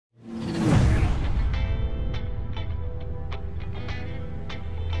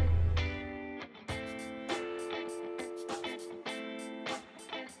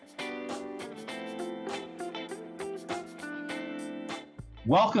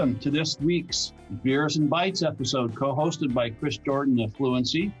Welcome to this week's Beers and Bytes episode, co-hosted by Chris Jordan of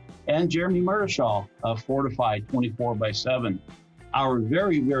Fluency and Jeremy Murdershall of Fortified 24/7. Our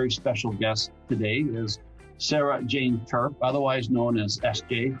very, very special guest today is Sara-Jayne Terp, otherwise known as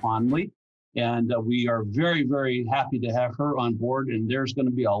SJ fondly. And we are very, very happy to have her on board. And there's going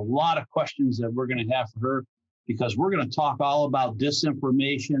to be a lot of questions that we're going to have for her, because we're going to talk all about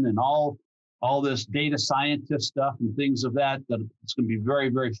disinformation and all this data scientist stuff and things of that it's going to be very,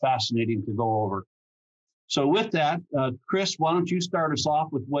 very fascinating to go over. So with that, Chris, why don't you start us off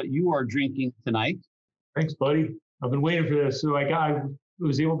with what you are drinking tonight? Thanks, buddy. I've been waiting for this. So I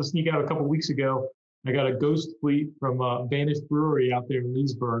was able to sneak out a couple of weeks ago. I got a Ghost Fleet from Vanish Brewery out there in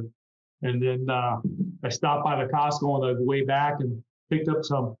Leesburg. And then I stopped by the Costco on the way back and picked up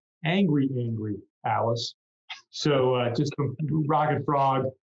some Angry Alice. So just some Rocket Frog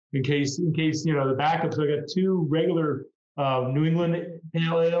in case the backup. So I got two regular New England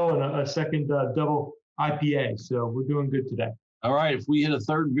Pale Ale and a second double IPA. So we're doing good today. All right. If we hit a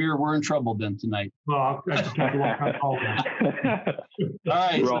third beer, we're in trouble then tonight. Well, I just have to walk around all that. All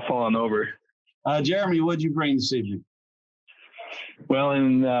right. We're all falling over. Jeremy, what'd you bring this evening? Well,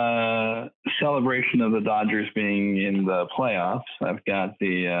 in celebration of the Dodgers being in the playoffs, I've got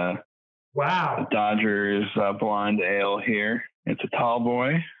the Dodgers Blonde Ale here. It's a tall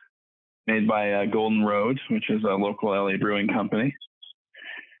boy made by Golden Road, which is a local LA brewing company.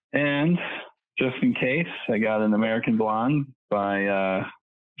 And just in case, I got an American Blonde by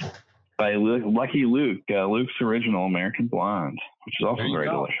Lucky Luke, Luke's original American Blonde, which is also very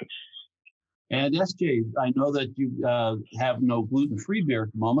delicious. And SJ, I know that you have no gluten-free beer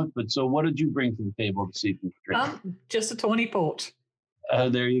at the moment, but so what did you bring to the table this evening? Just a tawny port.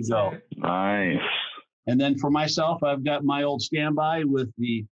 There you go. Nice. And then for myself, I've got my old standby with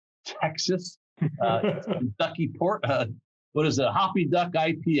the Texas Kentucky Port. What is it? Hoppy Duck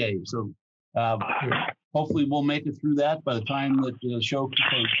IPA. So hopefully we'll make it through that by the time that the show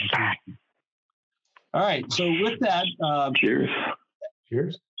concludes. All right. So with that, cheers.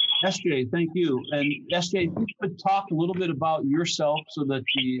 Cheers. SJ, thank you. And SJ, if you could talk a little bit about yourself so that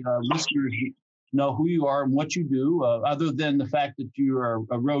the listeners know who you are and what you do, other than the fact that you are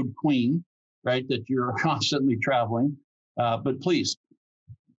a road queen, right, that you're constantly traveling. But please.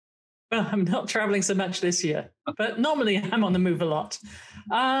 Well, I'm not traveling so much this year, but normally I'm on the move a lot.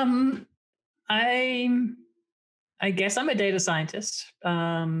 I guess I'm a data scientist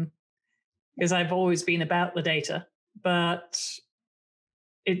because I've always been about the data, but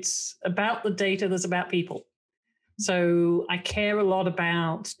it's about the data that's about people. So I care a lot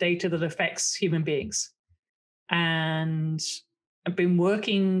about data that affects human beings. And I've been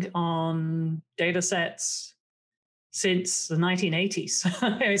working on data sets since the 1980s.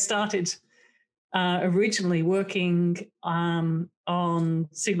 I started originally working on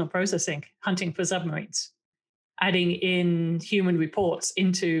signal processing, hunting for submarines, adding in human reports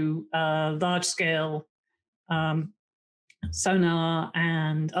into large-scale sonar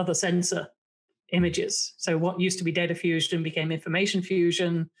and other sensor images. So what used to be data fusion became information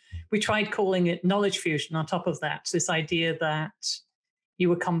fusion. We tried calling it knowledge fusion on top of that. So this idea that you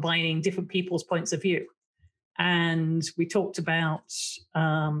were combining different people's points of view. And we talked about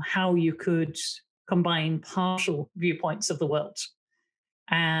how you could combine partial viewpoints of the world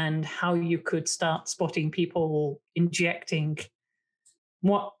and how you could start spotting people injecting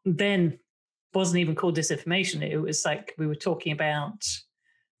what then wasn't even called disinformation. It was like we were talking about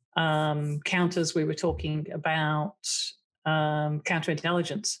counters, we were talking about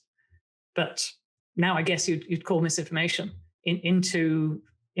counterintelligence. But now I guess you'd call misinformation into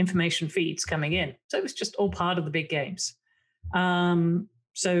information feeds coming in. So it was just all part of the big games.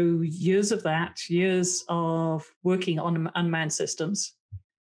 So years of that, years of working on unmanned systems.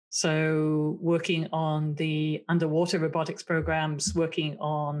 So working on the underwater robotics programs, working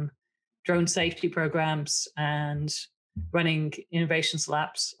on drone safety programs, and running innovations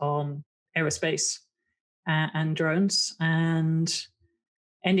labs on aerospace and drones, and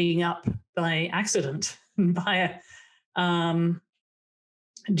ending up by accident by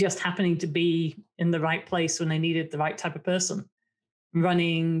just happening to be in the right place when they needed the right type of person,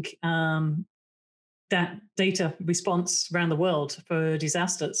 running that data response around the world for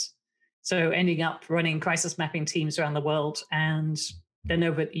disasters. So ending up running crisis mapping teams around the world, and then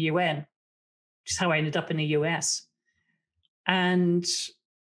over at the UN, which is how I ended up in the US. And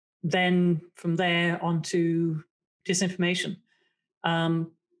then from there on to disinformation,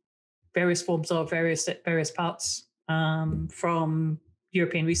 various forms of various parts, from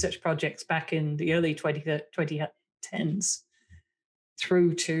European research projects back in the early 2010s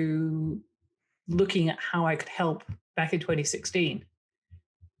through to looking at how I could help back in 2016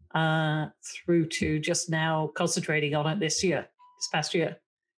 through to just now concentrating on it this past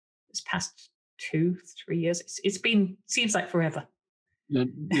 2-3 years. It's been, seems like forever.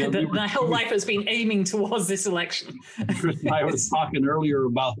 My whole life has been aiming towards this election. Chris and I was talking earlier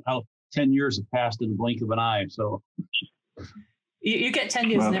about how 10 years have passed in the blink of an eye. So you get 10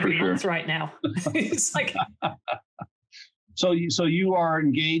 years in every month right now. It's like. So you are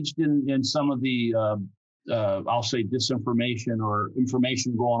engaged in some of the, I'll say, disinformation or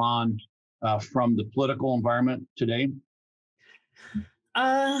information going on from the political environment today?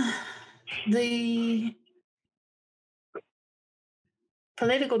 The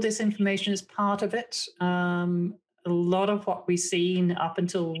political disinformation is part of it. A lot of what we've seen up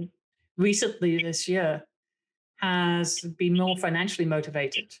until recently this year has been more financially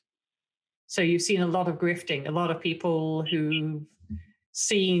motivated. So you've seen a lot of grifting, a lot of people who've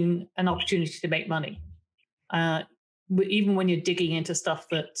seen an opportunity to make money. Even when you're digging into stuff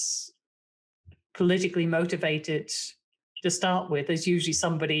that's politically motivated to start with, there's usually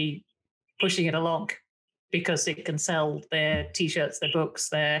somebody pushing it along because it can sell their T-shirts, their books,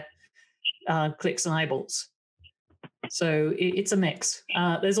 their clicks and eyeballs. So it's a mix.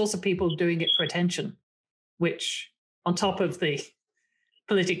 There's also people doing it for attention, which on top of the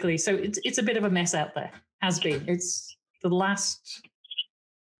politically, so it's a bit of a mess out there, has been. It's the last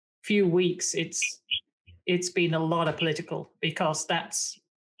few weeks, it's been a lot of political because that's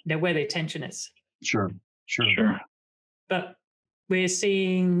where the attention is. Sure. But we're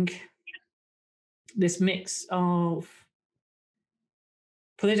seeing this mix of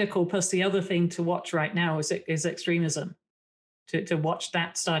political plus the other thing to watch right now is extremism, to watch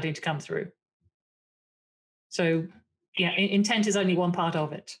that starting to come through. So yeah, intent is only one part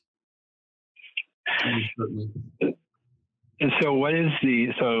of it. And so what is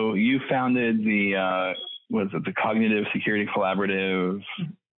so you founded the, the Cognitive Security Collaborative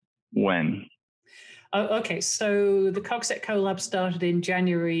when? Okay, so the CogSec Collab started in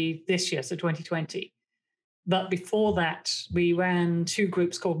January this year, so 2020. But before that, we ran 2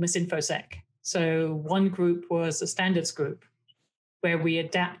 groups called Misinfosec. So one group was a standards group where we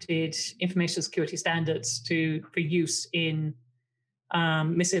adapted information security standards for use in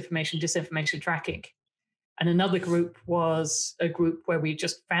misinformation, disinformation tracking. And another group was a group where we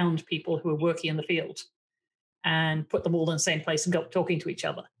just found people who were working in the field and put them all in the same place and got talking to each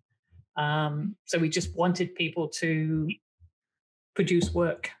other. So we just wanted people to produce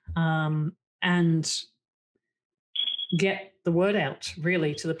work and get the word out,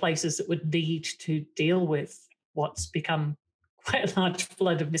 really, to the places that would need to deal with what's become quite a large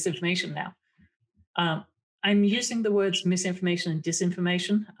flood of misinformation now. I'm using the words misinformation and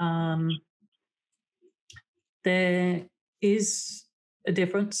disinformation. There is a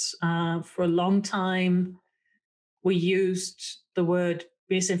difference. For a long time, we used the word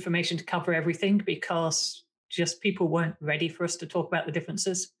misinformation to cover everything because just people weren't ready for us to talk about the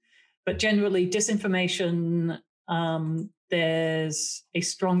differences. But generally, disinformation, there's a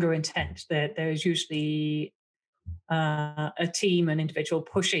stronger intent. There's usually a team, an individual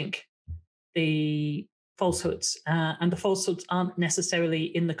pushing the falsehoods, and the falsehoods aren't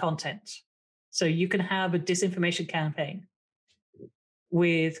necessarily in the content. So you can have a disinformation campaign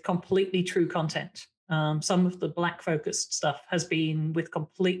with completely true content. Some of the Black focused stuff has been with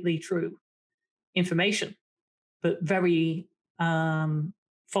completely true information, but very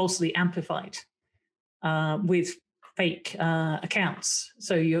falsely amplified with fake accounts.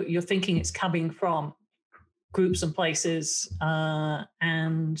 So you're thinking it's coming from groups and places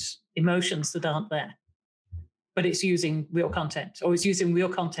and emotions that aren't there, but it's using real content, or it's using real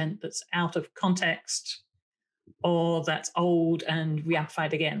content that's out of context or that's old and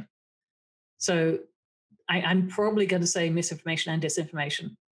re-amplified again. So I'm probably going to say misinformation and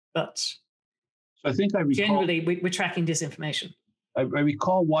disinformation, but so I think generally we're tracking disinformation. I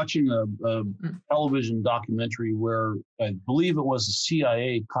recall watching a television documentary where I believe it was the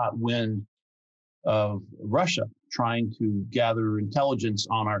CIA caught wind of Russia trying to gather intelligence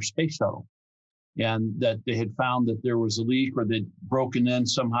on our space shuttle, and that they had found that there was a leak or they'd broken in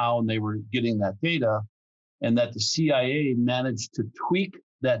somehow and they were getting that data, and that the CIA managed to tweak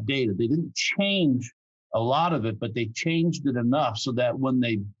that data. They didn't change a lot of it, but they changed it enough so that when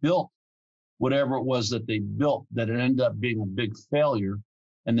they built whatever it was that they built, that it ended up being a big failure,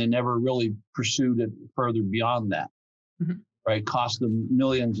 and they never really pursued it further beyond that. Mm-hmm. Right? Cost them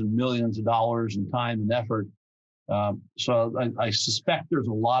millions and millions of dollars and time and effort. So I suspect there's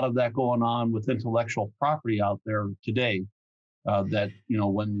a lot of that going on with intellectual property out there today, that,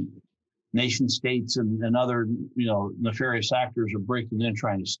 when nation states and other, nefarious actors are breaking in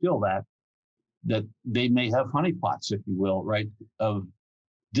trying to steal that they may have honeypots, if you will, right, of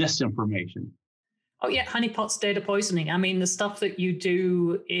disinformation. Oh yeah, honeypots, data poisoning. I mean, the stuff that you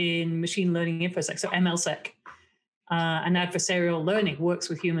do in machine learning infosec, so MLSec, and adversarial learning works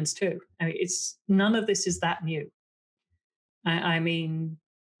with humans too. I mean, none of this is that new. I mean,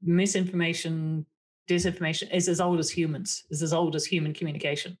 misinformation, disinformation is as old as humans, is as old as human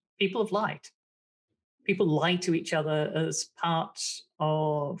communication. People have lied. People lie to each other as part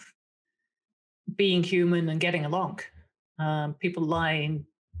of being human and getting along. People lie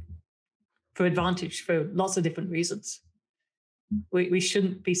for advantage for lots of different reasons. We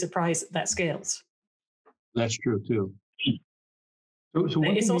shouldn't be surprised that scales. That's true too. So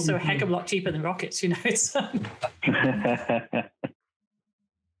it's also a heck of a lot cheaper than rockets, you know.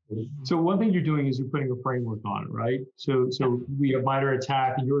 So one thing you're doing is you're putting a framework on it, right? So we have MITRE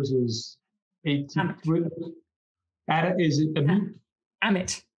ATT&CK, and yours is 18. Is it AMITT?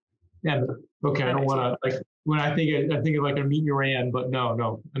 AMITT. Yeah. Okay, I don't want to, like, when I think of like AMITT Iran, but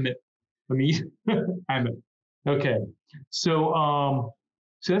no, AMITT. AMITT. Okay. So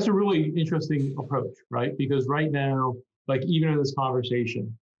that's a really interesting approach, right? Because right now, like even in this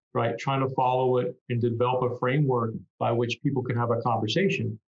conversation, right, trying to follow it and develop a framework by which people can have a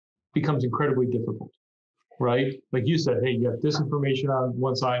conversation becomes incredibly difficult, right? Like you said, hey, you have disinformation on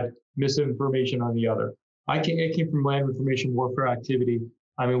one side, misinformation on the other. I came from land information warfare activity.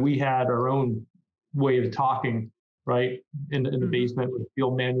 I mean, we had our own way of talking, right, in the basement with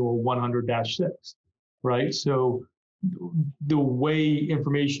field manual 100-6, right? So the way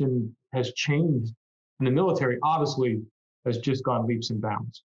information has changed in the military obviously has just gone leaps and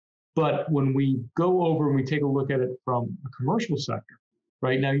bounds. But when we go over and we take a look at it from a commercial sector,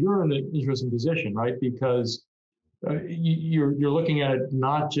 right, now you're in an interesting position, right, because you're looking at it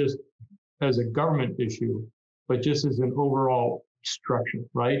not just as a government issue, but just as an overall structure,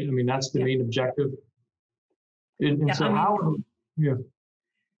 right? I mean, that's the main objective. And so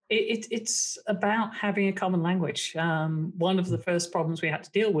it's about having a common language. One of the first problems we had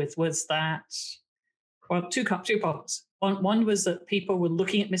to deal with was that, well, two problems. One was that people were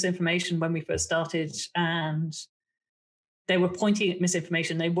looking at misinformation when we first started, and they were pointing at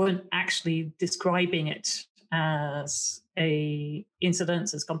misinformation. They weren't actually describing it as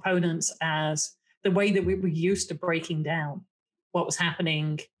incidents, as components, as the way that we were used to breaking down what was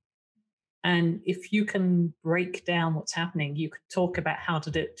happening. And if you can break down what's happening, you can talk about how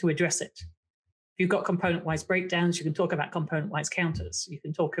to address it. If you've got component-wise breakdowns, you can talk about component-wise counters. You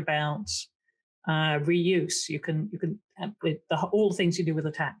can talk about reuse. You can all the things you do with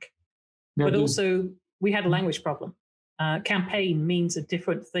attack. But also, we had a language problem. Campaign means a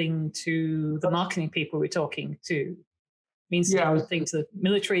different thing to the marketing people we're talking to. Means a different thing to the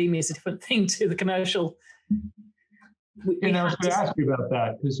military. Means a different thing to the commercial. And I was going to ask you about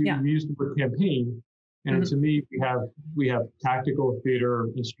that because you used the word campaign, and to me, we have tactical, theater,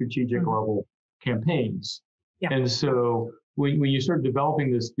 and strategic level campaigns. Yeah. And so when you start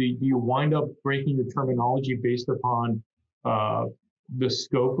developing this, do you wind up breaking your terminology based upon the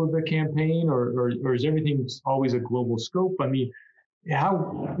scope of the campaign, or is everything always a global scope? I mean,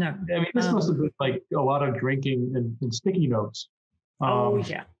 how? No. I mean, this must have been like a lot of drinking and sticky notes.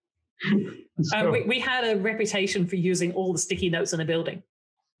 Yeah. So, we had a reputation for using all the sticky notes in the building.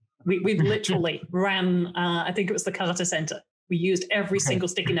 We literally ran, I think it was the Carter Center. We used every single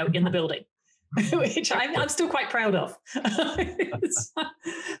sticky note in the building, which I'm still quite proud of.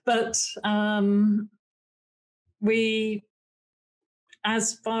 But we,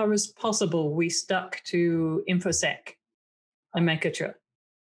 as far as possible, we stuck to InfoSec nomenclature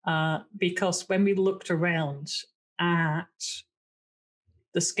because when we looked around at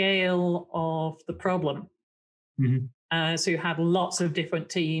the scale of the problem. So you had lots of different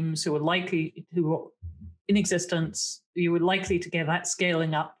teams who were in existence. You were likely to get that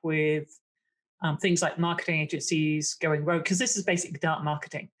scaling up with things like marketing agencies going rogue, because this is basically dark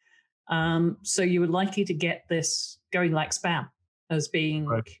marketing. So you were likely to get this going like spam as being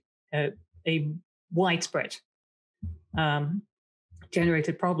a widespread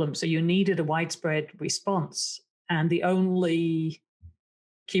generated problem. So you needed a widespread response. And the only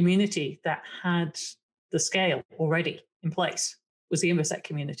community that had the scale already in place was the InfoSec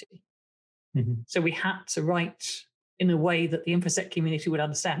community. So we had to write in a way that the InfoSec community would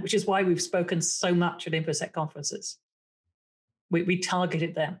understand, which is why we've spoken so much at InfoSec conferences. We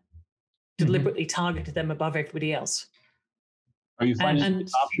targeted them, deliberately targeted them above everybody else. Are you finding the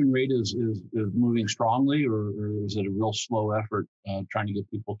adoption rate is moving strongly, or is it a real slow effort trying to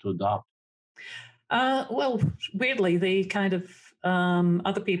get people to adopt? Well, weirdly, the kind of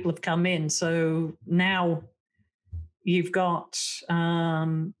other people have come in. So now you've got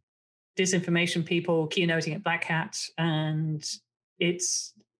disinformation people keynoting at Black Hat, and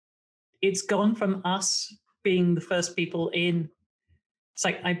it's gone from us being the first people in. It's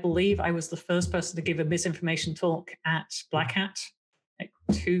like, I believe I was the first person to give a misinformation talk at Black Hat like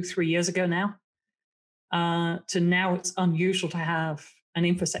 2-3 years ago now. To now it's unusual to have an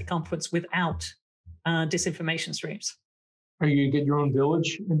InfoSec conference without disinformation streams. Are you going to get your own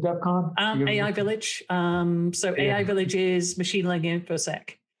village in DEF CON? AI Village. AI Village is machine learning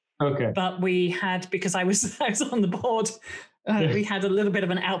InfoSec. Okay. But we had, because I was on the board, we had a little bit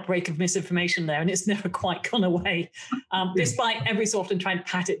of an outbreak of misinformation there, and it's never quite gone away, despite every so often trying to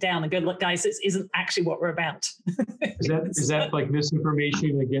pat it down and go, look, guys, this isn't actually what we're about. Is that like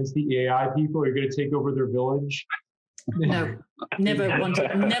misinformation against the AI people? Are you going to take over their village? No, never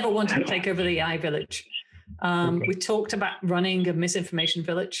wanted to take over the AI Village. Okay. We talked about running a misinformation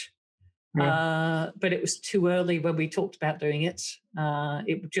village, but it was too early when we talked about doing it.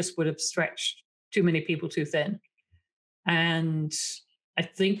 It just would have stretched too many people too thin. And I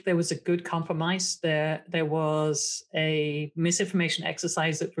think there was a good compromise there. There was a misinformation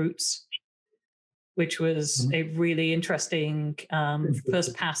exercise at Roots, which was a really interesting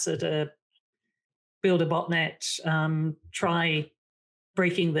first pass at a build a botnet, try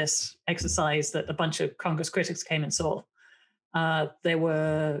breaking this exercise that a bunch of Congress critics came and saw. There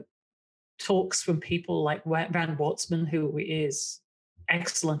were talks from people like Rand Wartzman, who is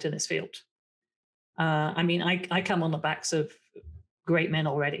excellent in this field. I mean, I come on the backs of great men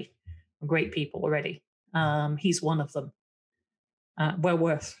already, great people already. He's one of them. Well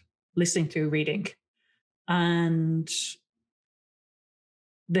worth listening to, reading. And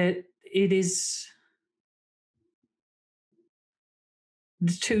that it is,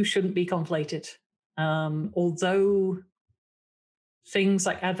 the two shouldn't be conflated. Although things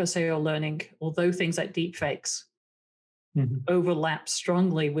like adversarial learning, although things like deepfakes overlap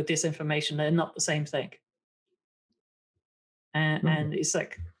strongly with disinformation, they're not the same thing. And it's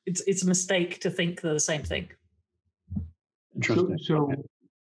like, it's a mistake to think they're the same thing. So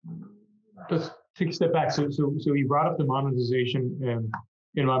let's take a step back. So you brought up the monetization, and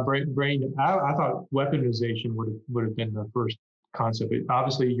in my brain, I thought weaponization would have been the first concept. But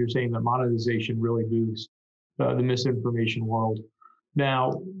obviously, you're saying that monetization really boosts the misinformation world.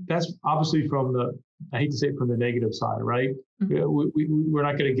 Now, that's obviously from the, I hate to say it, from the negative side, right? We're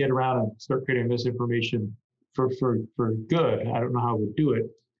not going to get around and start creating misinformation for good. I don't know how we'd do it.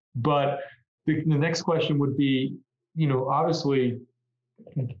 But the next question would be, obviously,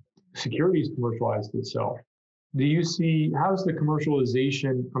 security's commercialized itself. Do you see, how's the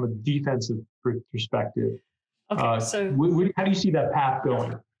commercialization from a defensive perspective? Okay, how do you see that path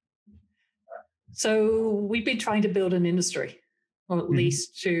going? So we've been trying to build an industry, or at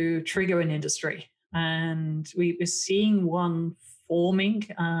least to trigger an industry. And we're seeing one forming,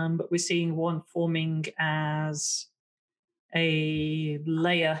 but we're seeing one forming as a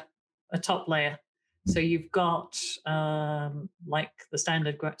layer, a top layer. So you've got like the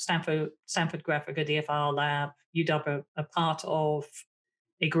Stanford Graphica DFR lab, UW a part of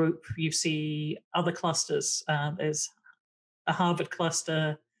a group. You see other clusters. There's a Harvard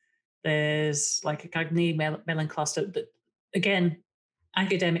cluster. There's like a Carnegie Mellon cluster. That, again,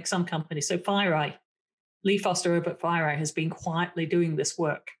 academic, some companies. So FireEye, Lee Foster Herbert FireEye has been quietly doing this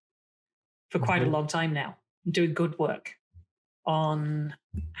work for quite a long time now, doing good work on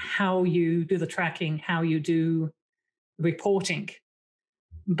how you do the tracking, how you do reporting.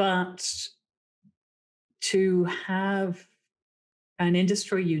 But to have an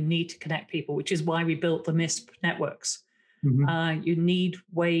industry, you need to connect people, which is why we built the MISP networks. You need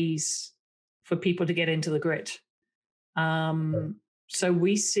ways for people to get into the grid. So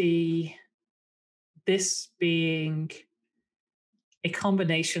we see this being a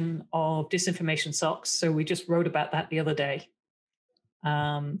combination of disinformation socks. So we just wrote about that the other day.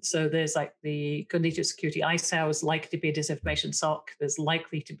 So there's like the cognitive security ISAO is likely to be a disinformation sock. There's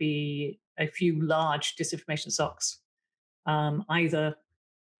likely to be a few large disinformation socks, either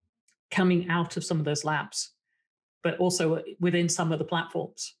coming out of some of those labs, but also within some of the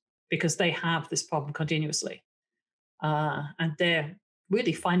platforms, because they have this problem continuously. And they're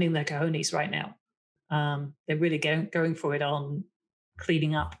really finding their cojones right now. They're really going for it on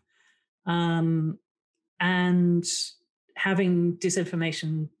cleaning up. And having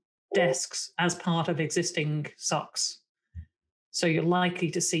disinformation desks as part of existing SOCs. So you're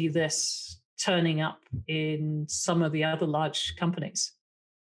likely to see this turning up in some of the other large companies.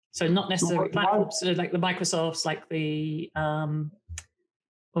 So not necessarily platforms, like the Microsofts, like the,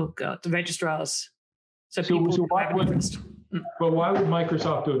 the registrars. So why would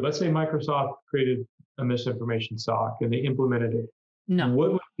Microsoft do it? Let's say Microsoft created a misinformation SOC and they implemented it. No.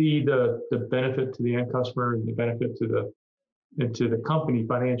 What would be the benefit to the end customer and the benefit to into the company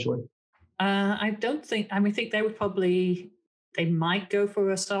financially? I don't think, I think they would probably, they might go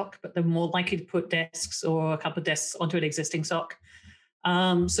for a SOC, but they're more likely to put desks or a couple of desks onto an existing SOC.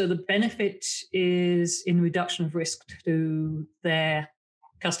 So the benefit is in reduction of risk to their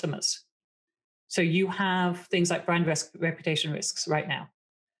customers. So you have things like brand risk, reputation risks right now.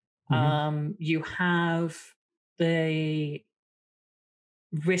 You have the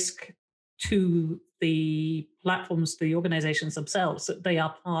risk to the platforms, the organizations themselves, that they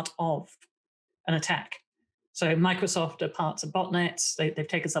are part of an attack. So Microsoft are parts of botnets. They've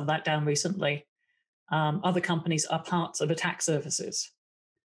taken some of that down recently. Other companies are parts of attack surfaces.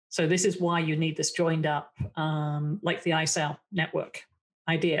 So this is why you need this joined up, like the ISAL network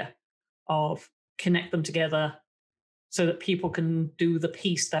idea of connect them together so that people can do the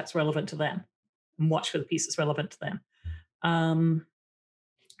piece that's relevant to them and watch for the piece that's relevant to them.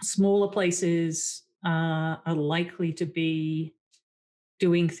 Smaller places are likely to be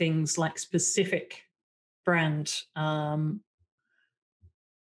doing things like specific brand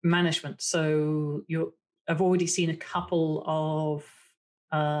management. So I've already seen a couple of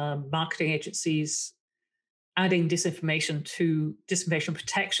marketing agencies adding disinformation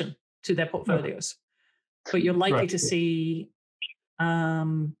protection to their portfolios. But you're likely to see,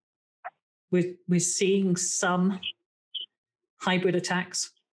 we're seeing some hybrid attacks.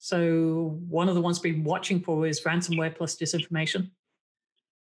 So one of the ones we've been watching for is ransomware plus disinformation.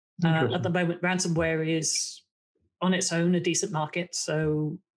 At the moment, ransomware is on its own a decent market,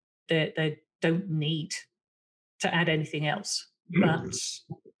 so they don't need to add anything else. But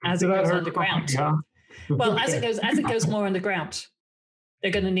as it goes underground, well, as it goes more underground, they're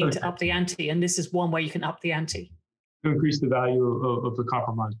going to need to up the ante, and this is one way you can up the ante. To increase the value of the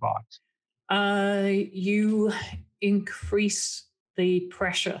compromised box. You increase the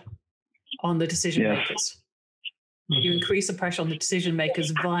pressure on the decision makers. You increase the pressure on the decision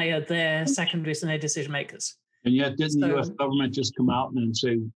makers via their secondaries and their decision makers. And yet, didn't the U.S. government just come out and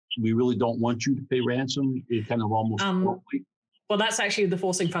say, we really don't want you to pay ransom? It kind of almost. Well, that's actually the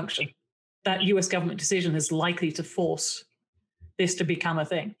forcing function. That U.S. government decision is likely to force this to become a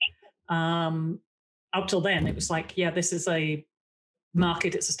thing. Up till then, it was like, yeah, this is a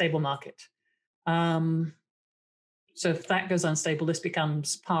market, it's a stable market. So if that goes unstable, this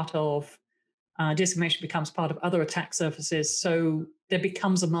becomes part of, disinformation becomes part of other attack surfaces. So there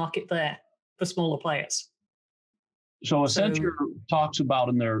becomes a market there for smaller players. So Accenture talks about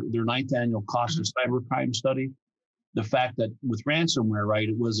in their 9th annual cost of cybercrime study, the fact that with ransomware, right,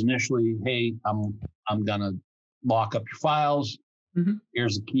 it was initially, hey, I'm going to lock up your files.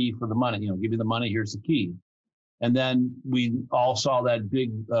 Here's the key for the money, give you the money, here's the key. And then we all saw that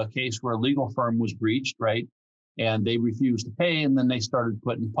big case where a legal firm was breached, right? And they refused to pay. And then they started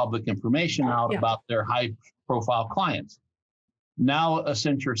putting public information out about their high profile clients. Now,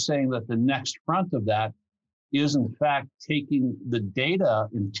 Accenture is saying that the next front of that is in fact taking the data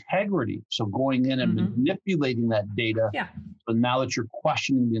integrity. So going in and manipulating that data. But now that you're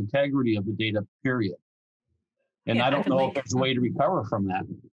questioning the integrity of the data, period. And I don't know if there's a way to recover from that.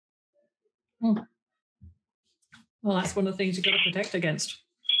 Well, that's one of the things you've got to protect against.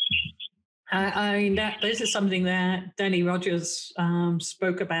 I mean, this is something that Danny Rogers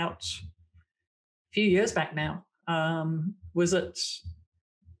spoke about a few years back now. Was that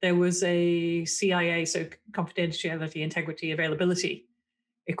there was a CIA, so confidentiality, integrity, availability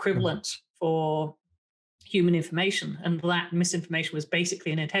equivalent for human information, and that misinformation was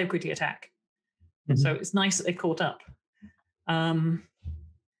basically an integrity attack. So it's nice that they caught up.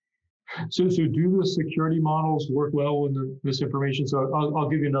 So do the security models work well in the misinformation? So I'll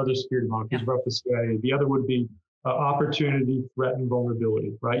give you another security model because we're up the CIA. The other would be opportunity, threat, and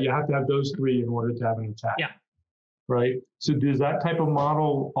vulnerability, right? You have to have those three in order to have an attack. Right? So does that type of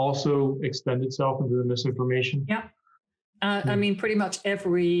model also extend itself into the misinformation? I mean, pretty much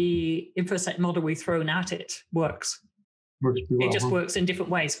every InfoSec model we've thrown at it works. It just works in different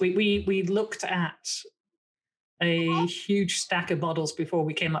ways. We looked at a huge stack of models before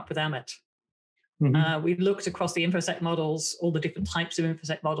we came up with AMITT. We looked across the InfoSec models, all the different types of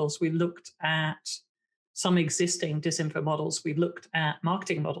InfoSec models. We looked at some existing disinfo models. We looked at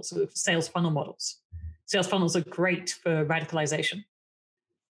marketing models, sales funnel models. Sales funnels are great for radicalization.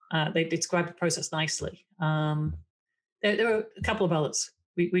 They describe the process nicely. There were a couple of others.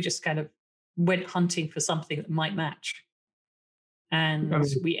 We just kind of went hunting for something that might match. And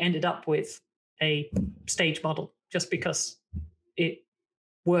we ended up with a stage model just because it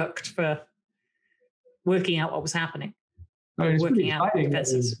worked for working out what was happening. Working out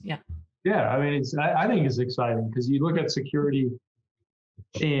defenses. I mean, I think it's exciting because you look at security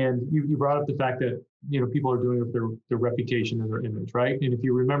and you brought up the fact that people are doing it with their reputation and their image, right? And if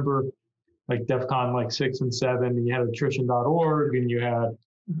you remember, like DEF CON like 6 and 7, and you had attrition.org, and you had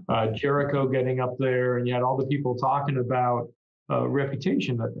Jericho getting up there, and you had all the people talking about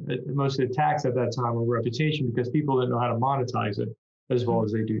reputation. That most of the attacks at that time were reputation because people didn't know how to monetize it as well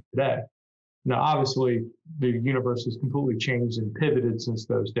as they do today. Now, obviously, the universe has completely changed and pivoted since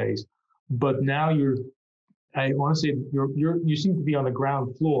those days. But now I want to say you seem to be on the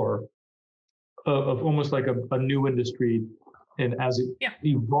ground floor of almost like a new industry. And as it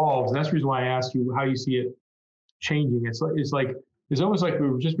evolves, and that's the reason why I asked you how you see it changing. It's almost like we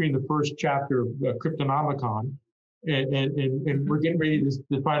were just reading the first chapter of Cryptonomicon, and we're getting ready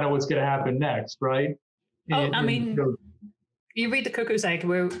to find out what's going to happen next, right? You read the Cuckoo's Egg,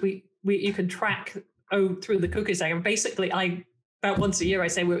 where you can track through the Cuckoo's Egg, and basically, about once a year I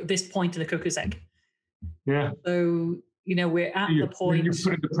say we're at this point in the Cuckoo's Egg. Yeah. So we're at the point. You're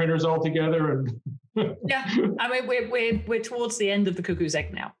putting the printers all together, and yeah, we're towards the end of the Cuckoo's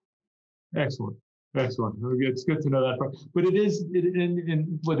Egg now. Excellent. It's good to know that part. But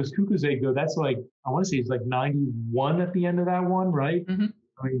and what does Cuckoo's Egg go? That's like, I want to say it's like 91 at the end of that one, right? Mm-hmm.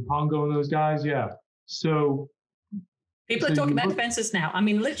 I mean, Pongo and those guys, yeah. So people are talking about defenses now. I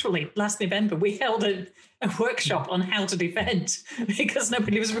mean, literally last November, we held a workshop on how to defend because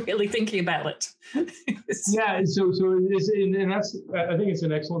nobody was really thinking about it. Yeah, so and that's, I think it's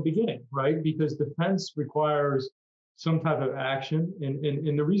an excellent beginning, right? Because defense requires some type of action.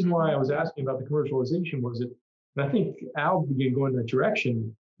 And the reason why I was asking about the commercialization was and I think Al began going in that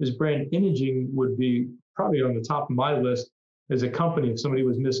direction, is brand imaging would be probably on the top of my list as a company if somebody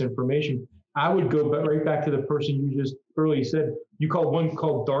was misinformation. I would go right back to the person you just earlier said, you called one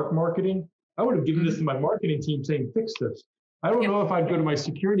called dark marketing. I would have given this to my marketing team saying, fix this. I don't know if I'd go to my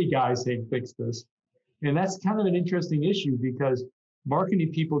security guy saying, fix this. And that's kind of an interesting issue because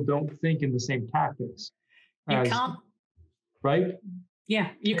marketing people don't think in the same tactics. You can't. Right? Yeah,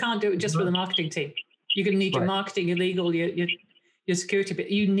 you can't do it just with a marketing team. You're going to need your marketing, your legal, your security. But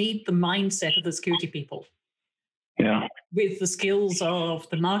you need the mindset of the security people. Yeah. With the skills of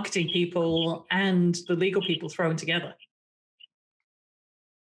the marketing people and the legal people thrown together.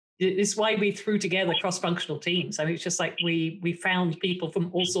 It's why we threw together cross-functional teams. I mean, it's just like we found people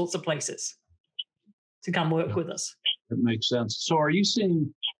from all sorts of places to come work with us. That makes sense. So are you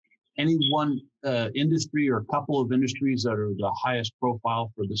seeing any one industry or a couple of industries that are the highest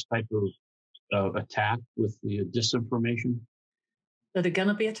profile for this type of attack with the disinformation? That are going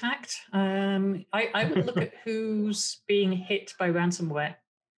to be attacked? I would look at who's being hit by ransomware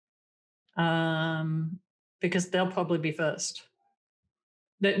because they'll probably be first.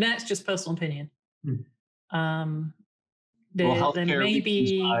 That's just personal opinion. There may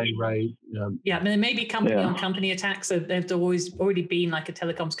be right. There may be company on company attacks. So there's already been like a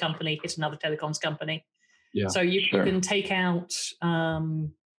telecoms company hit another telecoms company. Yeah. So you can take out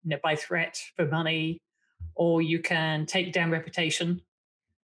by threat for money, or you can take down reputation.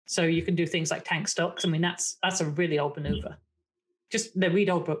 So you can do things like tank stocks. I mean, that's a really old maneuver. Just read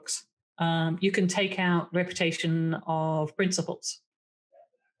old books. You can take out reputation of principals.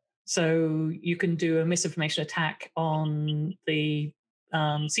 So you can do a misinformation attack on the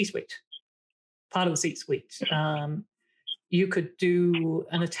C-suite, part of the C-suite. You could do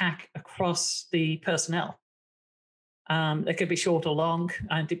an attack across the personnel. It could be short or long,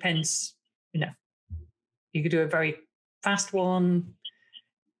 and it depends. You could do a very fast one,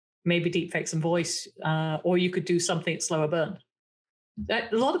 maybe deepfakes and voice, or you could do something at slower burn. A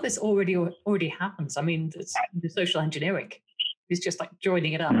lot of this already happens. I mean, it's the social engineering. It's just like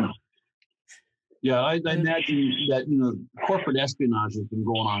joining it up. Yeah, I imagine that corporate espionage has been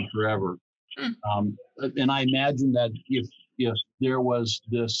going on forever, and I imagine that if there was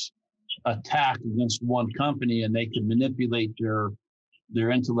this attack against one company and they could manipulate their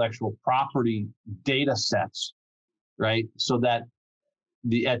intellectual property data sets, right, so that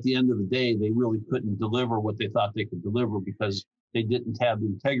at the end of the day they really couldn't deliver what they thought they could deliver because they didn't have the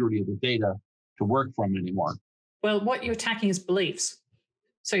integrity of the data to work from anymore. Well, what you're attacking is beliefs.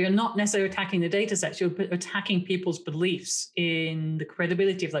 So you're not necessarily attacking the data sets, you're attacking people's beliefs in the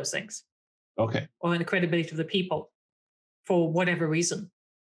credibility of those things. Okay. Or in the credibility of the people for whatever reason.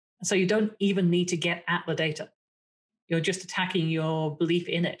 So you don't even need to get at the data. You're just attacking your belief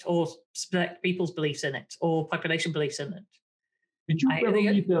in it, or people's beliefs in it, or population beliefs in it. Did you ever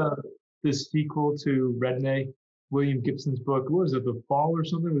read the sequel to Redney? William Gibson's book, what was it, The Fall or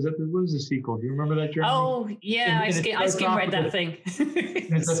something? What was the sequel? Do you remember that, Jeremy? Oh, yeah, I skim read that thing.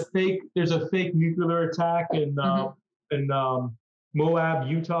 There's a fake nuclear attack in Moab,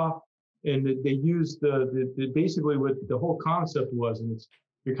 Utah, and they used the basically what the whole concept was, and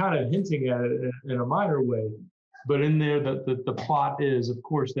They're kind of hinting at it in a minor way, but in there, the plot is, of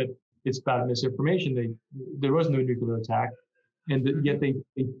course, that it's about misinformation. There was no nuclear attack, and yet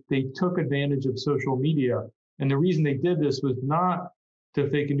they took advantage of social media. And the reason they did this was not to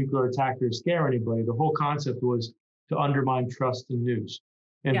fake a nuclear attack or scare anybody. The whole concept was to undermine trust in news.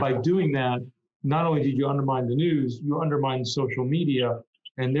 And by doing that, not only did you undermine the news, you undermined social media,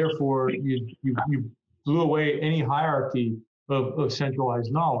 and therefore you blew away any hierarchy of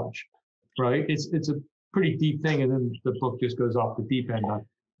centralized knowledge, right? It's a pretty deep thing, and then the book just goes off the deep end.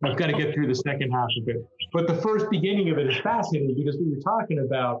 I've got to get through the second half of it. But the first beginning of it is fascinating because we were talking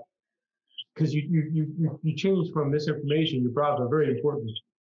about, because you changed from misinformation, you brought up a very important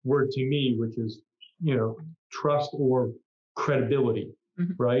word to me, which is, trust or credibility,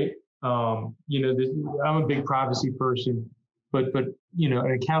 right? I'm a big privacy person, but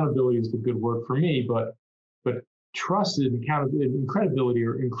and accountability is the good word for me, but trust and accountability and credibility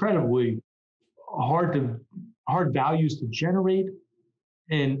are incredibly hard values to generate,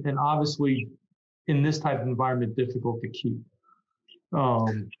 and obviously in this type of environment difficult to keep.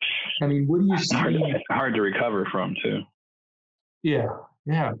 What do you see? Hard to recover from too. Yeah,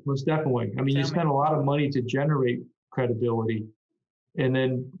 most definitely. You spend a lot of money to generate credibility, and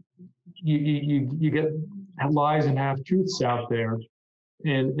then you get lies and half truths out there,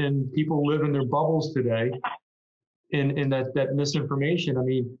 and people live in their bubbles today. And that misinformation.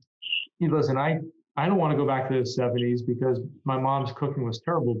 Listen, I don't want to go back to the 70s because my mom's cooking was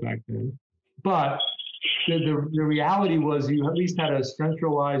terrible back then. But the reality was you at least had a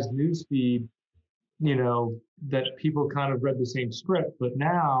centralized news feed, that people kind of read the same script. But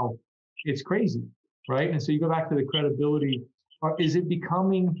now it's crazy, right? And so you go back to the credibility. Is it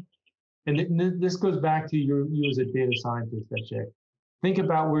becoming, and this goes back to you as a data scientist, Jay. Think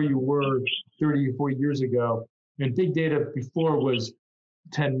about where you were 30 or 40 years ago. And big data before was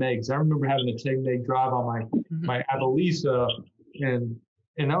 10 megs. I remember having a 10 meg drive on my Adversarial, and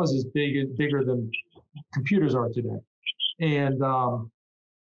that was bigger than computers are today. And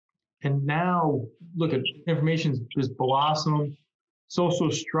now look at information is blossom.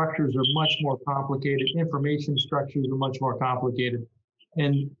 Social structures are much more complicated. Information structures are much more complicated,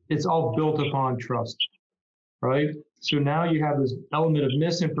 and it's all built upon trust, right? So now you have this element of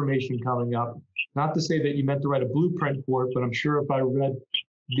misinformation coming up. Not to say that you meant to write a blueprint for it, but I'm sure if I read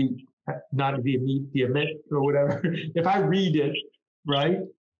the AMITT or whatever, if I read it, right,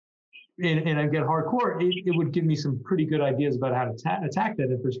 and I get hardcore, it would give me some pretty good ideas about how to attack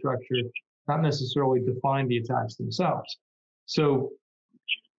that infrastructure, not necessarily define the attacks themselves. So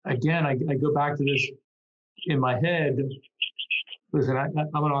again, I go back to this in my head. Listen,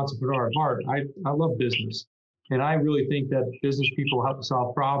 I'm an entrepreneur at heart. I love business. And I really think that business people help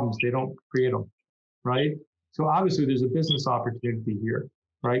solve problems. They don't create them, right? So obviously there's a business opportunity here,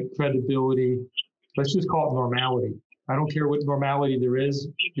 right? Credibility. Let's just call it normality. I don't care what normality there is.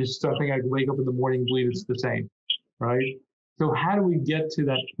 It's something I wake up in the morning and believe it's the same, right? So how do we get to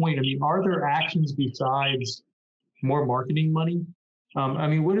that point? Are there actions besides more marketing money?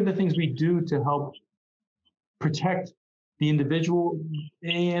 What are the things we do to help protect the individual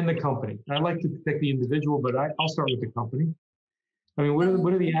and the company? I like to protect the individual, but I'll start with the company.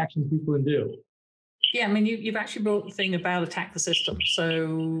 What are the actions people can do? Yeah, you've actually brought the thing about attack the system.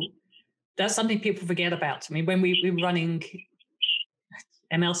 So that's something people forget about. When we're running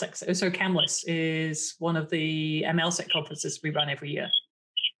MLSec, so Camless is one of the MLSec conferences we run every year.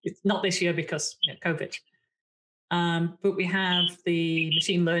 It's not this year because COVID. But we have the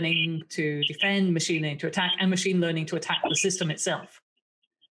machine learning to defend, machine learning to attack, and machine learning to attack the system itself.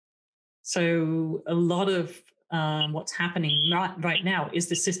 So a lot of what's happening right now is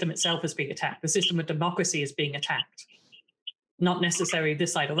the system itself is being attacked. The system of democracy is being attacked. Not necessarily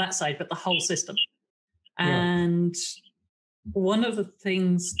this side or that side, but the whole system. Yeah. And one of the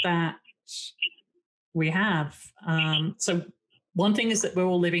things that we have, so one thing is that we're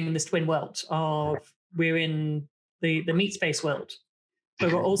all living in this twin world of we're in the meat space world,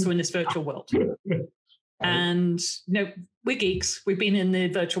 but we're also in this virtual world. And we're geeks. We've been in the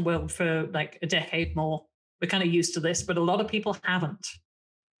virtual world for like a decade more. We're kind of used to this, but a lot of people haven't.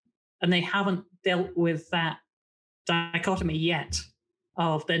 And they haven't dealt with that dichotomy yet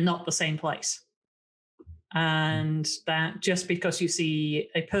of they're not the same place. And that just because you see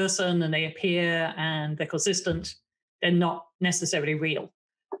a person and they appear and they're consistent, they're not necessarily real.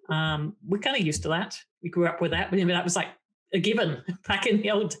 We're kind of used to that. We grew up with that. That was like a given back in the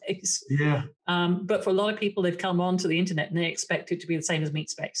old days. Yeah. But for a lot of people, they've come onto the internet and they expect it to be the same as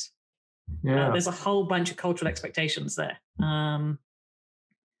meat space. Yeah. There's a whole bunch of cultural expectations there. Do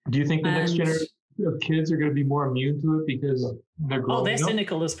you think the next generation kids are going to be more immune to it because they're growing up? They're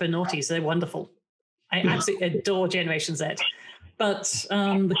cynical as for naughty, so they're wonderful. I absolutely adore Generation Z. But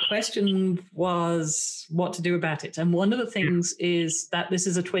the question was what to do about it. And one of the things is that this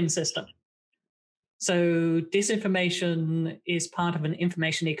is a twin system. So disinformation is part of an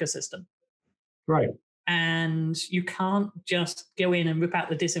information ecosystem. Right. And you can't just go in and rip out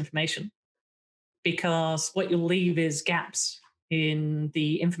the disinformation, because what you'll leave is gaps in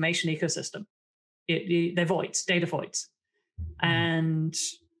the information ecosystem. They're voids, data voids. And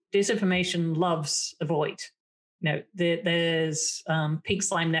disinformation loves a void. There's pink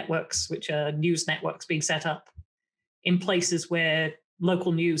slime networks, which are news networks being set up in places where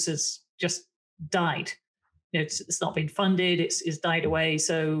local news has just died. It's not been funded, it's died away.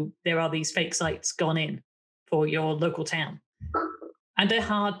 So there are these fake sites gone in for your local town. And they're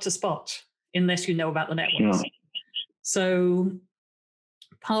hard to spot unless you know about the networks. Yeah. So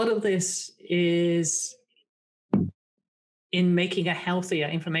part of this is in making a healthier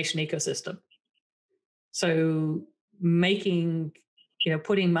information ecosystem. So putting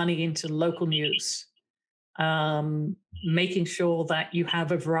money into local news, making sure that you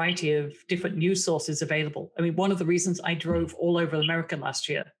have a variety of different news sources available. I mean, one of the reasons I drove all over America last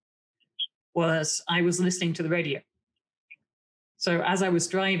year was I was listening to the radio. So as I was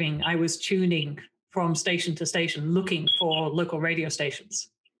driving, I was tuning from station to station, looking for local radio stations.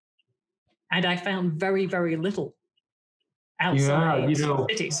 And I found very, very little outside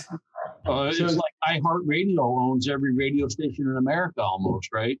cities. It's like iHeartRadio owns every radio station in America almost,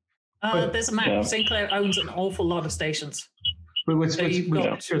 right? There's a map. Yeah. Sinclair owns an awful lot of stations. But big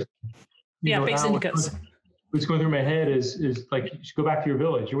syndicates. What's going through my head is like, you should go back to your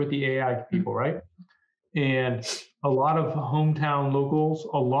village. You're with the AI people, right? And a lot of hometown locals,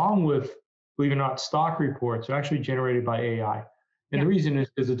 along with, believe it or not, stock reports are actually generated by AI. And the reason is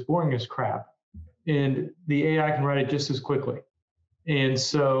because it's boring as crap. And the AI can write it just as quickly. And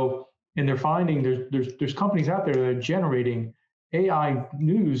so, and they're finding there's companies out there that are generating AI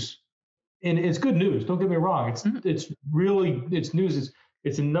news, and it's good news. Don't get me wrong. It's news.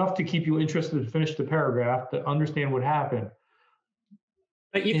 It's enough to keep you interested to finish the paragraph, to understand what happened.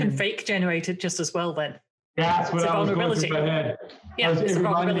 But you can fake generate it just as well then. That's what I was going through my head. Yeah,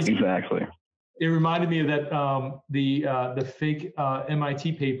 exactly. It reminded me of that the fake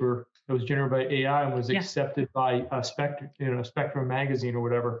MIT paper that was generated by AI and was accepted by Spectrum magazine or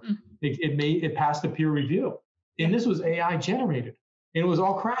whatever. It passed a peer review, and this was AI generated, and it was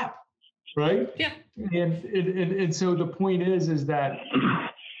all crap, right? Yeah. And so the point is that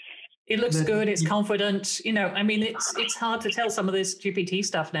it looks good. It's confident. I mean, it's hard to tell some of this GPT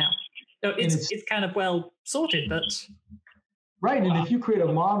stuff now. So it's kind of well sorted, but. Right, and if you create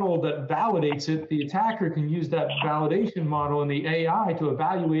a model that validates it, the attacker can use that validation model in the AI to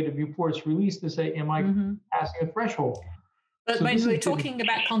evaluate it before it's released to say, am I passing a threshold? But we're talking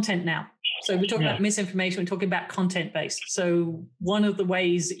about content now. So we're talking about misinformation, we're talking about content-based. So one of the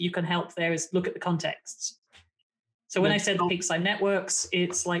ways that you can help there is look at the contexts. So when I said the pink slime networks,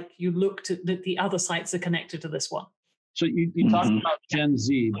 it's like you looked at the other sites that are connected to this one. So you talked about Gen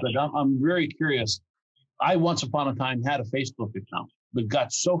Z, but I'm very curious. I once upon a time had a Facebook account, but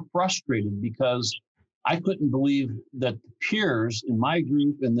got so frustrated because I couldn't believe that the peers in my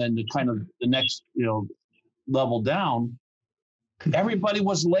group and then the next level down, everybody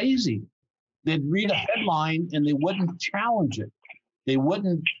was lazy. They'd read a headline and they wouldn't challenge it. They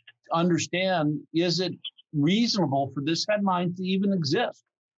wouldn't understand, is it reasonable for this headline to even exist?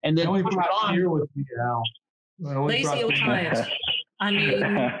 And then put it on. Here with me now. Lazy or tired. I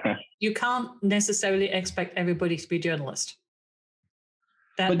mean, you can't necessarily expect everybody to be a journalist.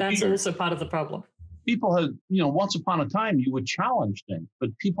 That's also part of the problem. People have, once upon a time, you would challenge things,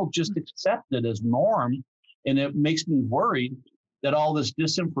 but people just accept it as norm. And it makes me worried that all this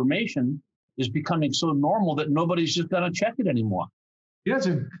disinformation is becoming so normal that nobody's just going to check it anymore.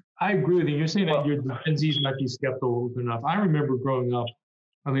 I agree with you. You're saying that your Gen Zs might be skeptical enough. I remember growing up,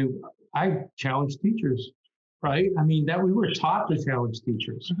 I challenged teachers. Right. I mean, that we were taught to challenge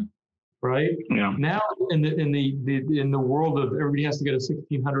teachers. Right. Yeah. Now in the world of everybody has to get a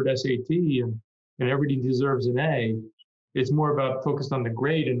 1600 SAT and everybody deserves an A, it's more about focused on the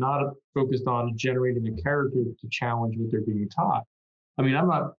grade and not focused on generating a character to challenge what they're being taught. I mean,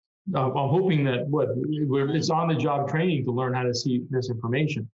 I'm hoping that it's on the job training to learn how to see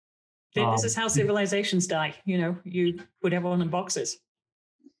misinformation. This is how civilizations die. You put everyone in boxes.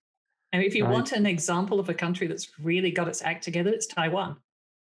 And if you want an example of a country that's really got its act together, it's Taiwan.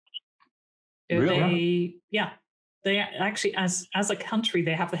 Really? They actually, as a country,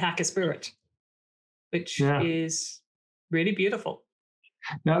 they have the hacker spirit, which is really beautiful.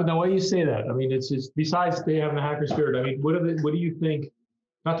 Now, why do you say that? I mean, it's just, besides they having a hacker spirit. I mean, what do you think?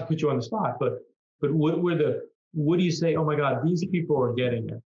 Not to put you on the spot, but what do you say? Oh my God, these people are getting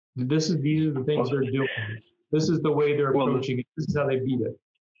it. These are the things they're doing. This is the way they're approaching it. This is how they beat it.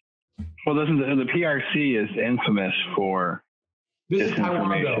 Well, listen, the PRC is infamous for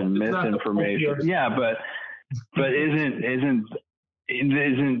disinformation, misinformation. Yeah, but isn't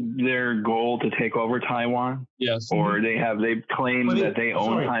their goal to take over Taiwan? Yes. Or they've claimed that they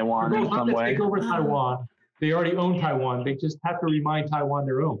own Taiwan in some way? Take over Taiwan. They already own Taiwan. They just have to remind Taiwan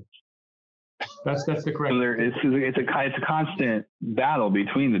their own. That's the correct. So it's a constant battle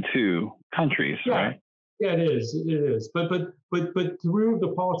between the two countries, right? Yeah, it is. It is. But to remove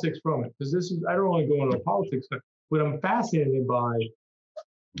the politics from it, because I don't want to go into politics, but what I'm fascinated by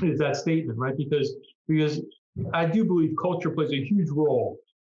is that statement, right? Because I do believe culture plays a huge role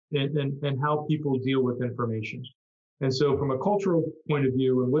in how people deal with information. And so from a cultural point of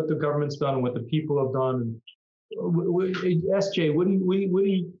view and what the government's done and what the people have done, SJ,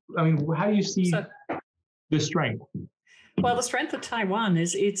 how do you see the strength? Well, the strength of Taiwan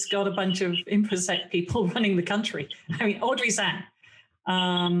is it's got a bunch of InfoSec people running the country. I mean, Audrey Zhang,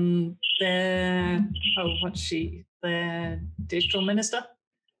 their digital minister.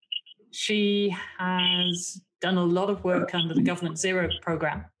 She has done a lot of work under the Government Zero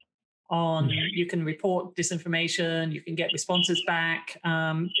program on you can report disinformation, you can get responses back.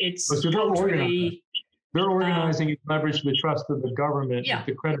 They're organizing and leverage the trust of the government,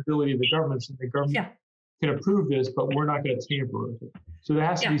 the credibility of the government, so the government can approve this, but we're not going to tamper with it. So there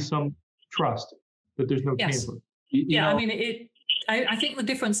has to be some trust that there's no tamper. I mean, I think the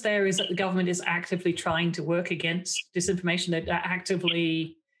difference there is that the government is actively trying to work against disinformation. They're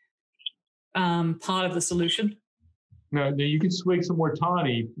actively part of the solution. No, you can swig some more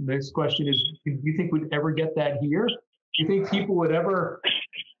tawny. Next question is, do you think we'd ever get that here? Do you think people would ever,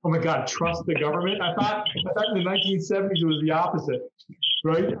 oh my God, trust the government? I thought in the 1970s it was the opposite,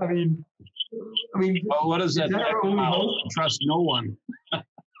 right? I mean, well, what is that? Trust no one.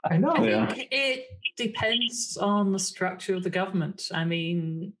 I know. I think it depends on the structure of the government. I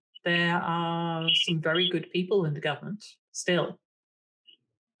mean, there are some very good people in the government still.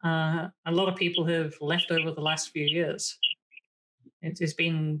 A lot of people have left over the last few years. It's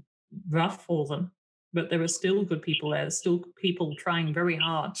been rough for them, but there are still good people there. There's still people trying very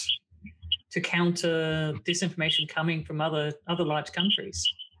hard to counter disinformation coming from other large countries.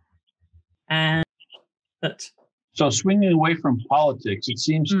 So swinging away from politics, it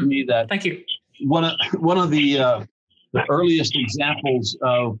seems to me that thank you. One of the earliest examples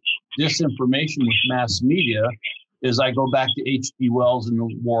of disinformation with mass media is I go back to H.G. Wells and the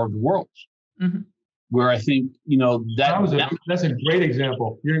War of the Worlds, where I think that's a great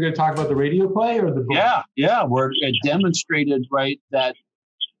example. You're going to talk about the radio play or the book? Yeah, where it demonstrated that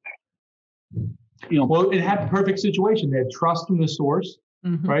well, it had the perfect situation. They had trust in the source.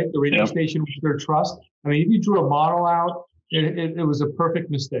 Right? The radio station was their trust. I mean, if you drew a model out, it was a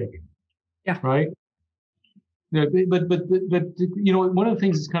perfect mistake. Yeah. Right? Yeah, but one of the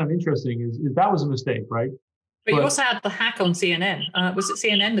things that's kind of interesting is that was a mistake, right? But you also had the hack on CNN. Was it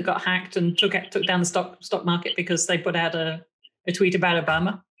CNN that got hacked and took down the stock market because they put out a tweet about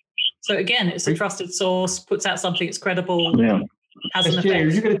Obama? So again, it's a trusted source, puts out something that's credible. Yeah. Has an effect. Are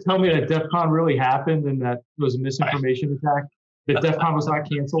you going to tell me that DEF CON really happened and that it was a misinformation attack? That DEF CON was not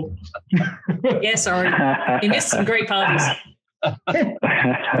canceled? Yeah, sorry. You missed some great parties.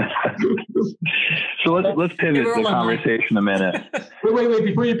 So let's pivot the conversation a minute. Wait,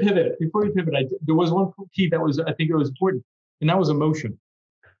 before you pivot, there was one key that was, I think it was important, and that was emotion.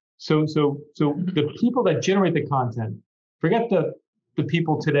 So the people that generate the content, forget the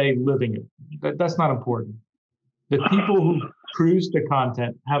people today living it. That's not important. The people who produce the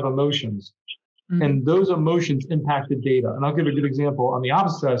content have emotions. And those emotions impact the data. And I'll give a good example. On the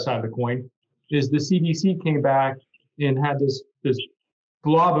opposite side of the coin is the CDC came back and had this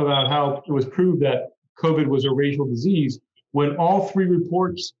blob about how it was proved that COVID was a racial disease when all three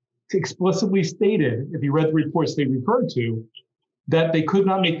reports explicitly stated, if you read the reports they referred to, that they could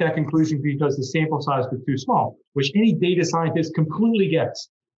not make that conclusion because the sample size was too small, which any data scientist completely gets.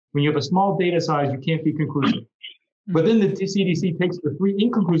 When you have a small data size, you can't be conclusive. But then the CDC takes the three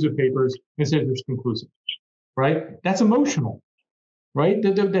inconclusive papers and says it's conclusive, right? That's emotional, right?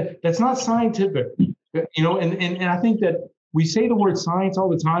 That's not scientific, and I think that we say the word science all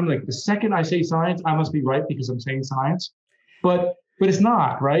the time. Like the second I say science, I must be right because I'm saying science, but it's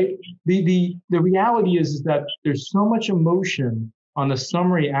not, right? The reality is that there's so much emotion on the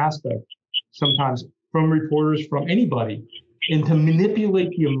summary aspect sometimes from reporters, from anybody, and to manipulate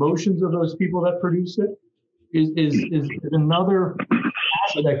the emotions of those people that produce it is another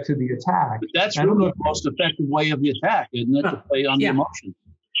subject to the attack. But that's really the most effective way of the attack, isn't it? To play on the emotions.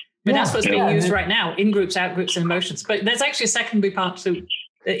 But that's what's being used right now, in groups, out groups, and emotions. But there's actually a secondary part to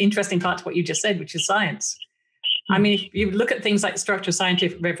the interesting part to what you just said, which is science. I mean, if you look at things like the structure of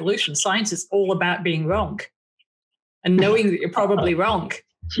scientific revolution, science is all about being wrong and knowing that you're probably wrong,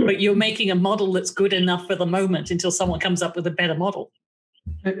 but you're making a model that's good enough for the moment until someone comes up with a better model.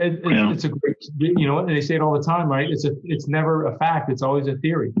 It's a great, they say it all the time, right? It's never a fact. It's always a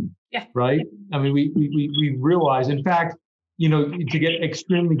theory. Yeah. Right. I mean, we realize, in fact, to get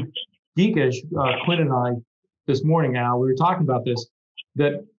extremely geekish, Quinn and I this morning, Al, we were talking about this,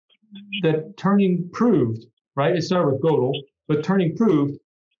 that Turing proved, right? It started with Gödel, but Turing proved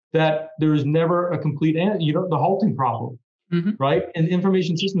that there is never a complete answer. The halting problem, right? And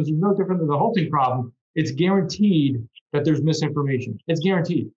information systems is no different than the halting problem. It's guaranteed that there's misinformation. It's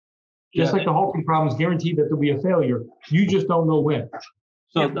guaranteed. Just like the halting problem is guaranteed that there'll be a failure. You just don't know when.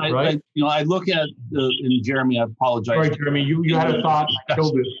 So I look at and Jeremy, I apologize. Sorry, Jeremy, you had a thought. I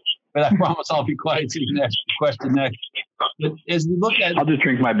killed it. But I promise I'll be quiet so you can ask the question next. But as we look at, I'll just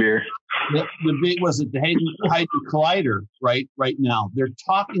drink my beer. The big the Hadron Collider right now. They're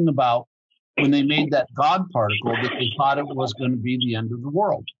talking about when they made that God particle that they thought it was going to be the end of the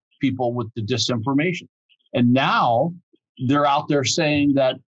world. People with the disinformation, and now they're out there saying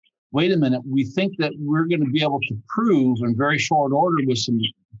that, wait a minute, we think that we're going to be able to prove in very short order with some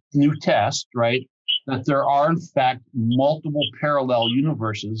new tests, right, that there are in fact multiple parallel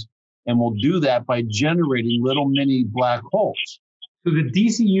universes, and we'll do that by generating little mini black holes. So the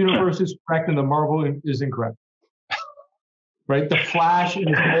DC universe is correct and the Marvel is incorrect, right? The Flash in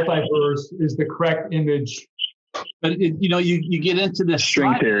his multiverse is the correct image. But you get into this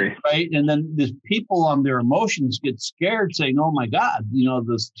string theory, right? And then these people on their emotions get scared, saying, "Oh my God,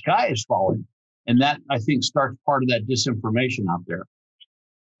 the sky is falling," and that I think starts part of that disinformation out there.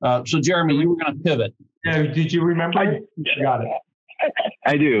 So, Jeremy, you were going to pivot. Yeah, did you remember? I got it.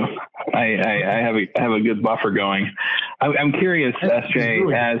 I do. I have a good buffer going. I'm curious,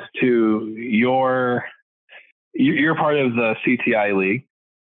 SJ, as to you're part of the CTI League.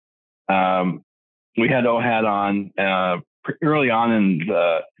 We had OHAD on early on in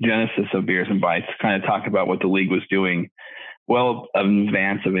the genesis of Beers and Bytes to kind of talk about what the league was doing well in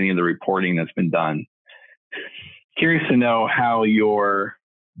advance of any of the reporting that's been done. Curious to know how your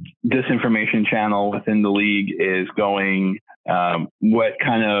disinformation channel within the league is going. What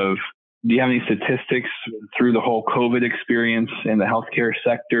kind of, do you have any statistics through the whole COVID experience in the healthcare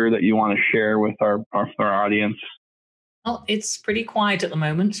sector that you want to share with our audience? Well, it's pretty quiet at the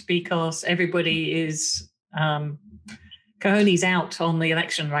moment because everybody is cojones out on the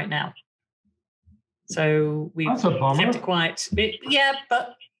election right now. So we've kept it quiet.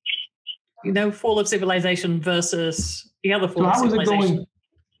 But fall of civilization versus the other fall of civilization. How was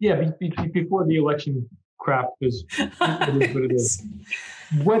it going? Before the election crap, because it is what it is.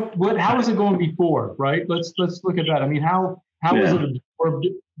 How was it going before? Right. Let's look at that. I mean, how was it absorbed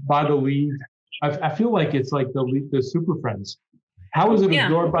by the league? I feel like it's like the Super Friends. How was it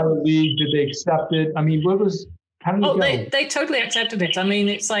absorbed by the league? Did they accept it? I mean, how did it go? They totally accepted it. I mean,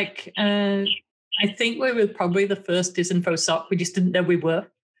 it's like, I think we were probably the first disinfo SOC. We just didn't know we were.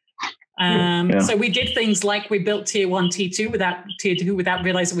 So we did things like we built tier 1, tier 2 without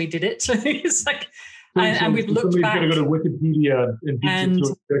realizing we did it. So it's like, and we've looked back. Somebody's got to go to Wikipedia and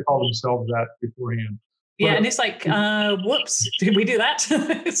they call themselves that beforehand. Yeah, and it's like, whoops, did we do that?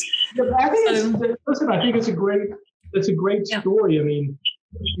 I think it's a great story. I mean,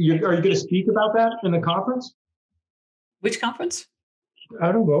 are you going to speak about that in the conference? Which conference?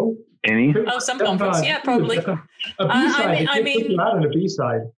 I don't know. Any? Oh, some conference. Yeah, probably. A B-side. I mean, not in a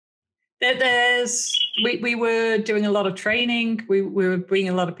B-side. We were doing a lot of training. We were bringing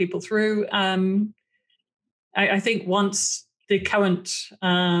a lot of people through. I think once the current,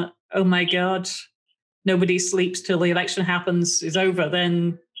 oh my God, nobody sleeps till the election happens is over,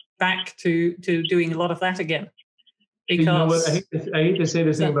 then back to doing a lot of that again. Because you know what? I hate to say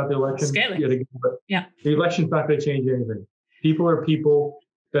this thing about the election yet again, but the election's not going to change anything. People are people.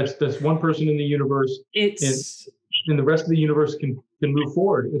 That's one person in the universe. And the rest of the universe can move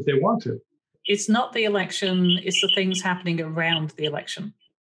forward if they want to. It's not the election; it's the things happening around the election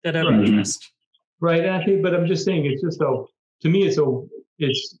that are of interest. Right, and but I'm just saying, it's just to me, it's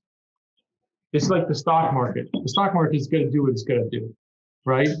like the stock market. The stock market is going to do what it's going to do,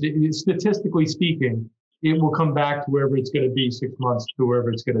 right? Statistically speaking, it will come back to wherever it's going to be 6 months to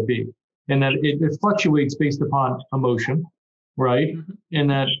wherever it's going to be, and that it fluctuates based upon emotion, right? Mm-hmm. And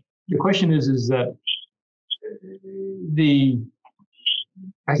that the question is that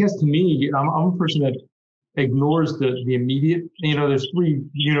I guess to me, I'm a person that ignores the immediate. There's three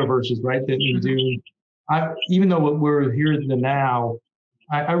universes, right? That in Dune, even though we're here in the now,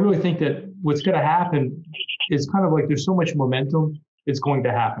 I really think that what's going to happen is kind of like there's so much momentum, it's going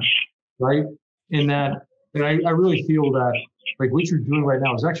to happen, right? And I really feel that like what you're doing right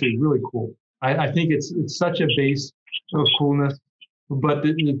now is actually really cool. I think it's such a base of coolness. But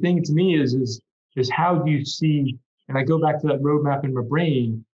the thing to me is how do you see, and I go back to that roadmap in my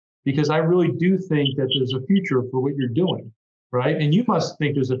brain, because I really do think that there's a future for what you're doing, right? And you must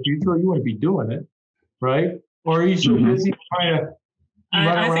think there's a future, or you want to be doing it, right? Or are you so busy trying to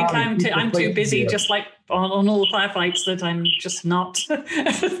I think I'm too busy, just like on all the firefights, that I'm just not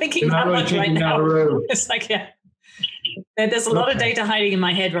thinking that much right now. It's like, there's a lot of data hiding in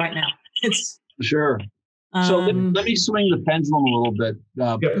my head right now. It's sure. So let me swing the pendulum a little bit.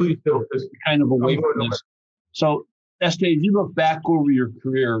 Please do. Kind of away from this. So, Estee, you look back over your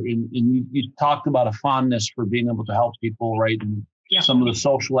career and you talked about a fondness for being able to help people, right? And some of the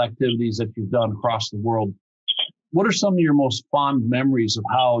social activities that you've done across the world. What are some of your most fond memories of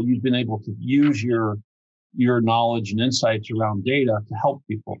how you've been able to use your knowledge and insights around data to help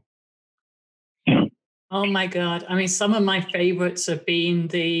people? Oh my God. I mean, some of my favorites have been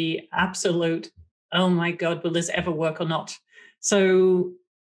the absolute, oh my God, will this ever work or not? So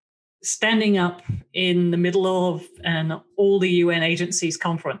standing up in the middle of an all the UN agencies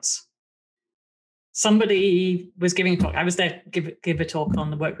conference, somebody was giving a talk. I was there to give a talk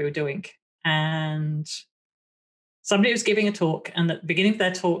on the work we were doing. And somebody was giving a talk. And at the beginning of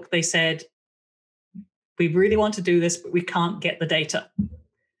their talk, they said, we really want to do this, but we can't get the data.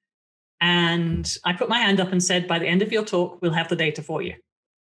 And I put my hand up and said, by the end of your talk, we'll have the data for you.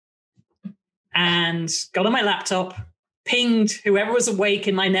 And got on my laptop, pinged whoever was awake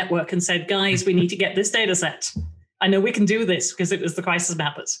in my network and said, guys, we need to get this data set. I know we can do this, because it was the crisis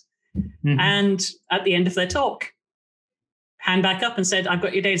mappers. Mm-hmm. And at the end of their talk, hand back up and said, I've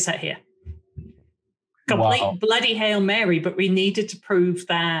got your data set here. Complete bloody Hail Mary, but we needed to prove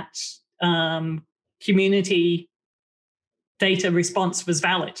that community data response was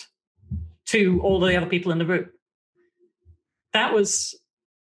valid to all the other people in the room. That was...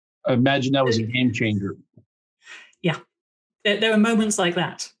 I imagine that was a game changer. Yeah. There are moments like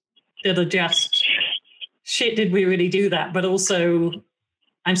that are just, shit, did we really do that? But also,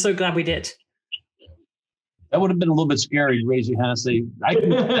 I'm so glad we did. That would have been a little bit scary to raise your hand and say, I can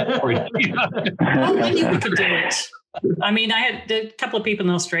do that for you. Well, we knew we could do it. I mean, I had a couple of people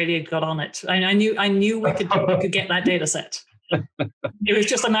in Australia got on it. I knew we could get that data set. It was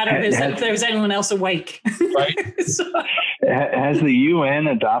just a matter of if there was anyone else awake. Right. So, has the UN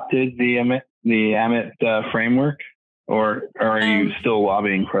adopted the AMITT framework, or are you still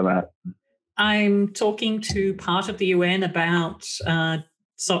lobbying for that? I'm talking to part of the UN about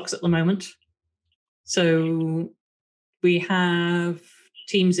SOX at the moment. So we have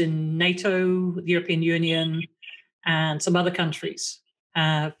teams in NATO, the European Union, and some other countries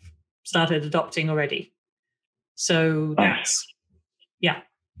have started adopting already. So that's,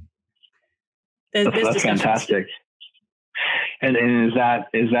 that's fantastic. And is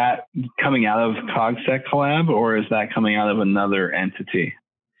that coming out of CogSec Collab, or is that coming out of another entity?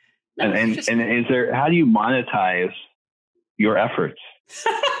 No, and is there, how do you monetize your efforts?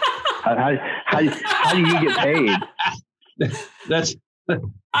 How do you get paid? That's.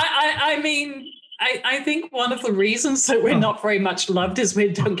 I mean, I think one of the reasons that we're not very much loved is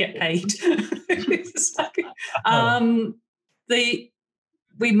we don't get paid.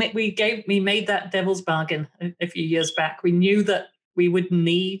 We made that devil's bargain a few years back. We knew that we would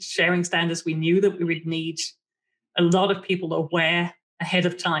need sharing standards. We knew that we would need a lot of people aware ahead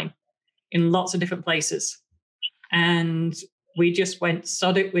of time in lots of different places. And we just went,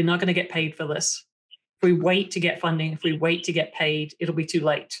 sod it, we're not going to get paid for this. If we wait to get funding, if we wait to get paid, it'll be too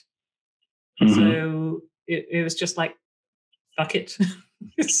late. Mm-hmm. So it was just like, fuck it.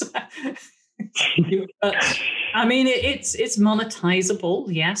 But I mean, it's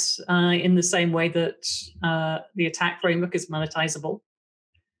monetizable, yes, in the same way that the attack framework is monetizable.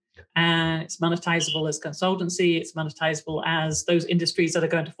 And it's monetizable as consultancy. It's monetizable as those industries that are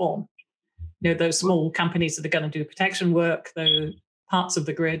going to form. You know, those small companies that are going to do protection work, those parts of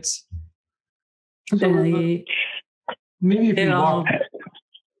the grids. So maybe if you walk...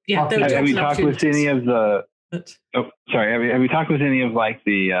 Have you talked with any of the... Have you talked with any of like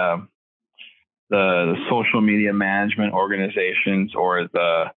the social media management organizations, or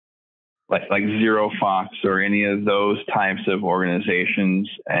the like Zero Fox, or any of those types of organizations,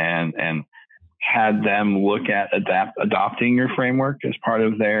 and had them look at adopting your framework as part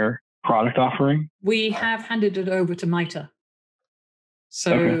of their product offering? We have handed it over to AMITT.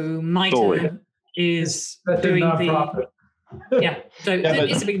 So AMITT, is That's doing a nonprofit. So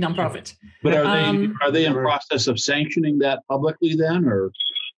it's a big nonprofit. But are they in process of sanctioning that publicly then, or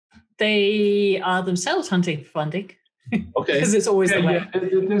they are themselves hunting for funding? Okay, because it's always the way.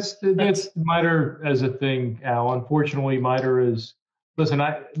 That's MITRE as a thing, Al. Unfortunately, MITRE is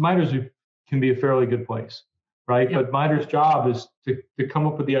MITRE can be a fairly good place, right? Yeah. But MITRE's job is to come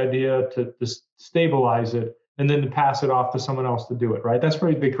up with the idea, to stabilize it, and then to pass it off to someone else to do it, right? That's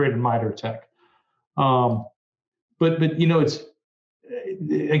why they created MITRE Tech. But you know, it's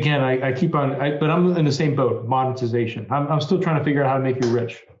again, I keep on, but I'm in the same boat. Monetization. I'm still trying to figure out how to make you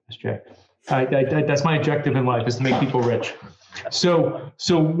rich, Jay. That's my objective in life, is to make people rich. So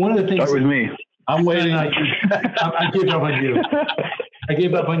one of the things. Start with me. I'm waiting. I gave up on you. I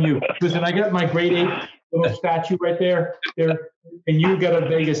gave up on you. Listen, I got my grade 8 little statue right there, and you got a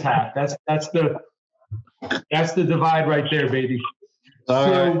Vegas hat. That's the divide right there, baby.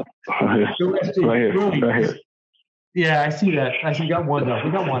 Right here. Yeah, I see that. I see. Got one though.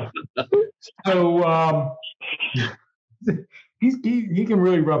 We got one. So he can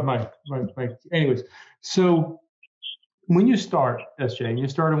really rub my. Anyways, so when you start, SJ, and you're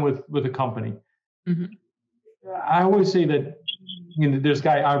starting with a company, mm-hmm. I always say that there's a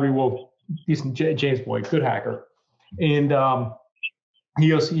guy Ivory Wolf, he's James Boyd, good hacker, and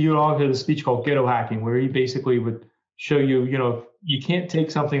he all had a speech called Ghetto Hacking, where he basically would show you, you can't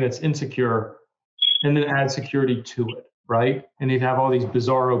take something that's insecure and then add security to it, right? And he'd have all these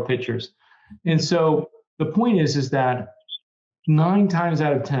bizarro pictures. And so the point is that 9 times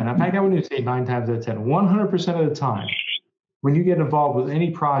out of 10, in fact, I wouldn't even say 9 times out of 10, 100% of the time, when you get involved with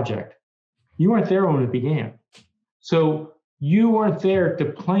any project, you weren't there when it began. So you weren't there to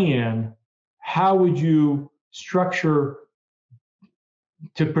plan how would you structure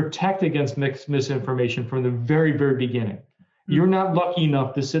to protect against misinformation from the very, very beginning. Mm-hmm. You're not lucky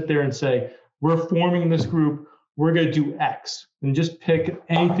enough to sit there and say, we're forming this group, we're going to do X, and just pick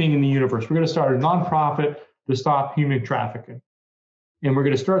anything in the universe. We're going to start a nonprofit to stop human trafficking. And we're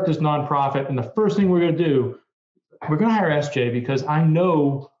going to start this nonprofit, and the first thing we're going to do, we're going to hire SJ because I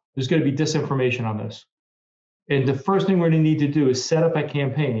know there's going to be disinformation on this. And the first thing we're going to need to do is set up a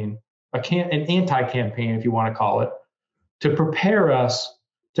campaign, an anti-campaign, if you want to call it, to prepare us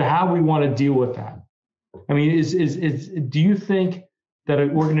to how we want to deal with that. I mean, do you think that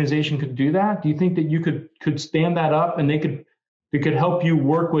an organization could do that? Do you think that you could stand that up and they could help you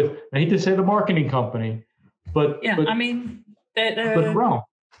work with, I hate to say the marketing company, but yeah, I mean, there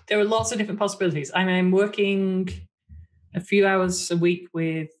are lots of different possibilities. I mean, I'm working a few hours a week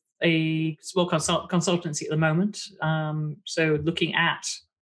with a small consultancy at the moment. So looking at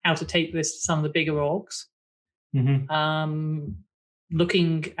how to take this to some of the bigger orgs, mm-hmm.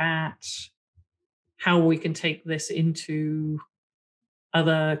 Looking at how we can take this into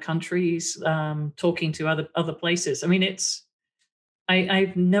other countries, talking to other places. I mean,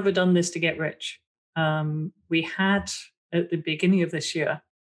 I've never done this to get rich. We had at the beginning of this year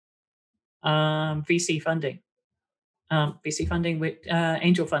VC funding with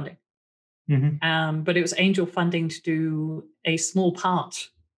angel funding. Mm-hmm. But it was angel funding to do a small part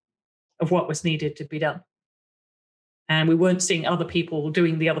of what was needed to be done. And we weren't seeing other people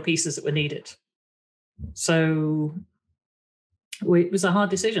doing the other pieces that were needed. So it was a hard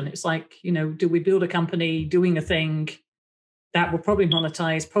decision. It's like, do we build a company doing a thing that will probably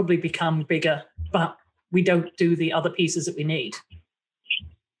monetize, probably become bigger, but we don't do the other pieces that we need?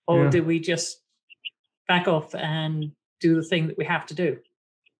 Or do we just back off and do the thing that we have to do?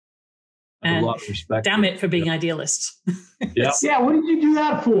 And a lot of respect. Damn it for being idealists. Yeah. Yeah. What did you do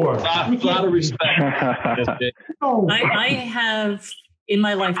that for? A lot of respect. I have in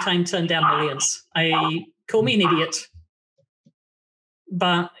my lifetime turned down millions. Call me an idiot,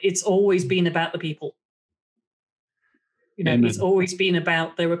 but it's always been about the people. It's always been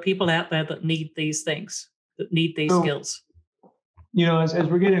about, there are people out there that need these things, that need these skills. As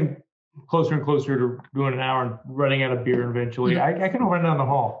we're getting closer and closer to doing an hour and running out of beer eventually, mm-hmm. I kind of run down the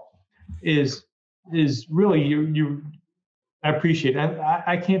hall. Is really you. I appreciate it.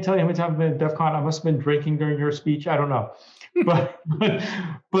 I can't tell you how many times I've been at DEF CON. I must have been drinking during your speech. I don't know, but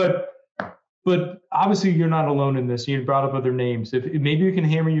obviously you're not alone in this. You brought up other names. If maybe we can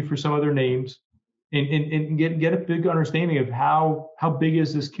hammer you for some other names, and get a big understanding of how big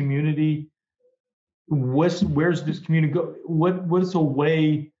is this community. Where's this community go? What's a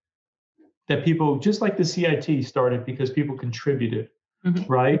way that people, just like the CIT started because people contributed,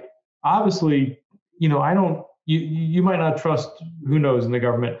 mm-hmm. right? Obviously, you might not trust, who knows, in the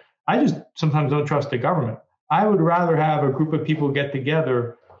government. I just sometimes don't trust the government. I would rather have a group of people get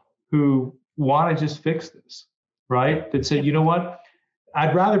together who want to just fix this, right? That say, you know what?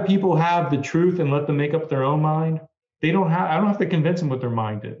 I'd rather people have the truth and let them make up their own mind. I don't have to convince them what their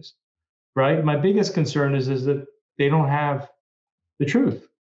mind is, right? My biggest concern is that they don't have the truth,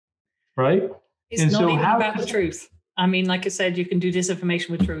 right? It's not even about the truth. I mean, like I said, you can do disinformation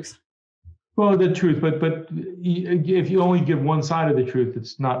with truth. Well, the truth, but if you only give one side of the truth,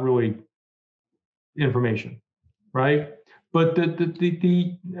 it's not really information, right? But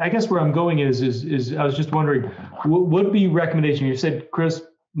the I guess where I'm going is I was just wondering, what would be recommendation? You said, Chris,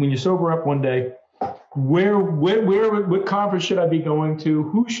 when you sober up one day, what conference should I be going to?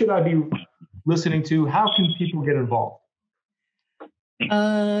 Who should I be listening to? How can people get involved?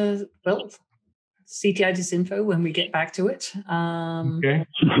 Well, CTI Disinfo when we get back to it. Okay.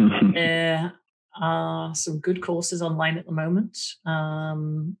 There are some good courses online at the moment.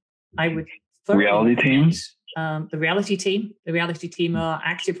 I would Reality team. The reality team. The reality team are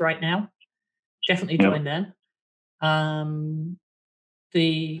active right now. Definitely join them.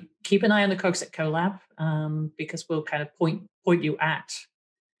 Keep an eye on the CogSec Collab because we'll kind of point you at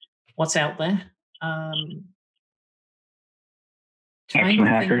what's out there. Hacks and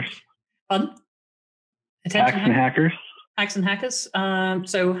hackers. Fun. Hacks and hackers. Hacks and hackers.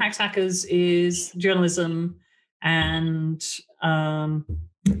 So Hacks Hackers is journalism and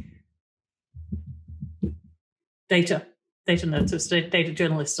data nerds. It's a data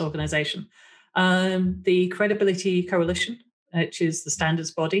journalists organization. The Credibility Coalition, which is the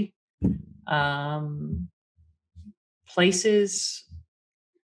standards body. Places.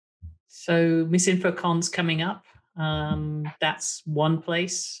 So Misinfocon's coming up. That's one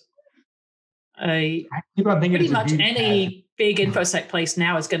place. Pretty much any big InfoSec place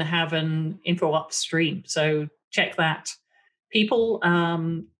now is going to have an info up stream. So check that. People,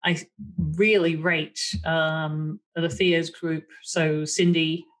 I really rate Alethea's group. So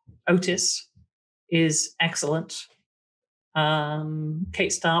Cindy Otis is excellent.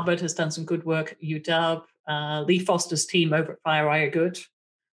 Kate Starbird has done some good work at UW. Lee Foster's team over at FireEye are good.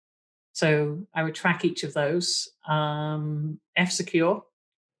 So I would track each of those. F-Secure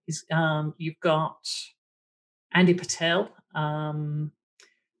is, you've got Andy Patel,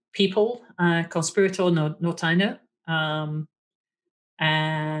 People, Conspirator Nortino,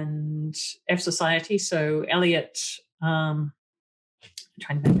 and F-Society. So Elliot, I'm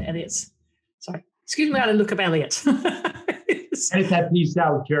trying to remember Elliot's. Sorry. Excuse me, I had to look up Elliot. Edit that piece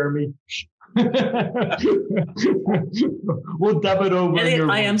out, Jeremy. We'll dub it over. Elliot,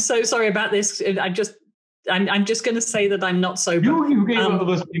 I am so sorry about this. I'm just going to say that I'm not sober. You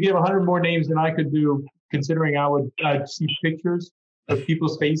gave 100 more names than I could do, considering I'd see pictures of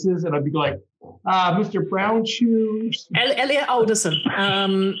people's faces and I'd be like, Mr. Brown Shoes. Elliot Alderson.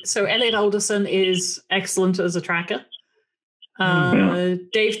 So Elliot Alderson is excellent as a tracker.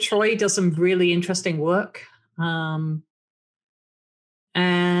 Dave Troy does some really interesting work.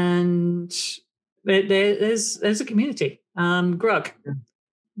 And there's a community. Grug.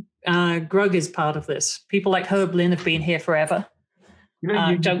 Grug is part of this. People like Herb Lynn have been here forever.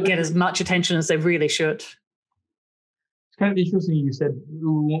 Don't get as much attention as they really should. It's kind of interesting you said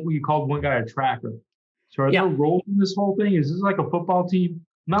you called one guy a tracker. So are there roles in this whole thing? Is this like a football team?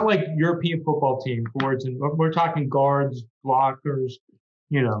 Not like European football team forwards, and we're talking guards, blockers,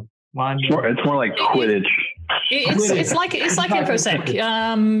 linemen. It's more like Quidditch. It's like InfoSec.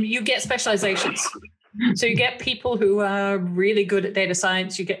 You get specializations. So you get people who are really good at data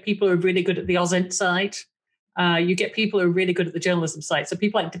science. You get people who are really good at the OSINT side. You get people who are really good at the journalism side. So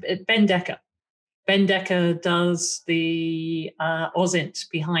people like Ben Decker. Ben Decker does the OSINT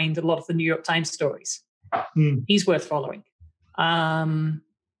behind a lot of the New York Times stories. He's worth following.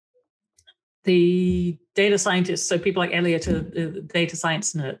 The data scientists, so people like Elliot are data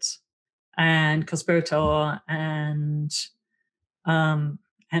science nerds, and Conspirator, and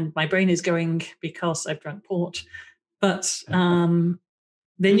my brain is going because I've drunk port. But then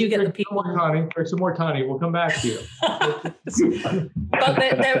you get the people. Some more tonic. We'll come back to you. But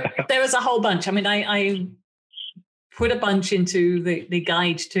there is a whole bunch. I mean, I put a bunch into the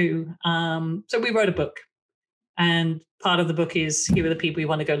guide too. So we wrote a book, and part of the book is here are the people you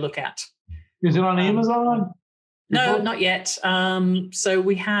want to go look at. Is it on Amazon? No, not yet. So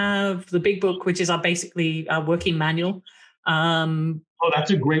we have the big book, which is our working manual.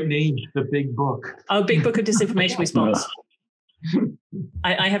 That's a great name, the big book. Our big book of disinformation response.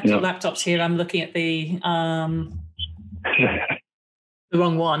 I have two laptops here. I'm looking at the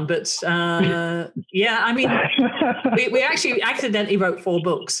wrong one, but I mean, we actually accidentally wrote 4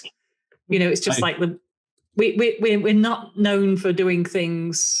 books. It's just like we're not known for doing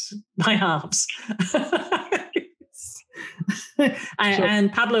things by halves.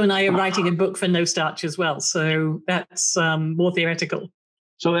 And Pablo and I are writing a book for No Starch as well, so that's more theoretical.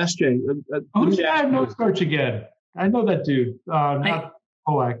 So SJ, who's no search again? I know that dude. Not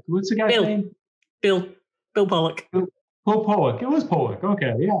Polak. What's the guy's name? Bill Pollock. Bill Pollock. It was Pollock.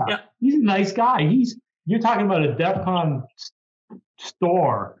 Okay, yeah. He's a nice guy. You're talking about a DEF CON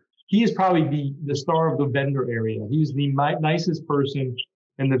star. He is probably the star of the vendor area. He's the nicest person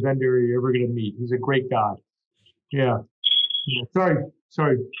in the vendor area you're ever going to meet. He's a great guy. Yeah.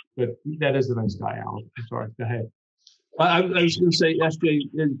 Sorry, but that is a nice guy, Alan. I'm sorry. Go ahead. I was going to say, SJ,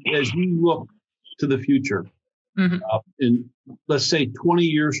 as you look to the future, in let's say 20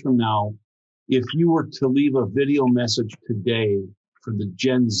 years from now, if you were to leave a video message today for the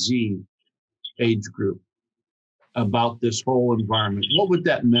Gen Z age group about this whole environment, what would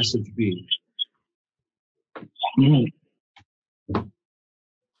that message be?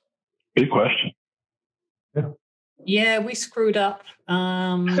 Good question. Yeah, we screwed up.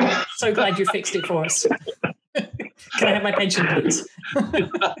 So glad you fixed it for us. Can I have my pension, please?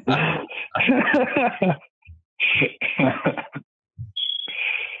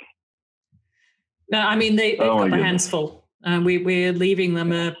 No, I mean, they've got their hands full. We're leaving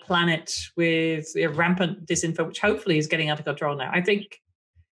them a planet with rampant disinfo, which hopefully is getting out of control now. I think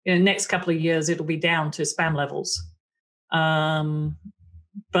in the next couple of years, it'll be down to spam levels.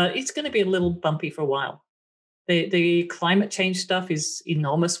 But it's going to be a little bumpy for a while. The climate change stuff is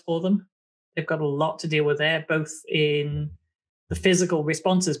enormous for them. They've got a lot to deal with there, both in the physical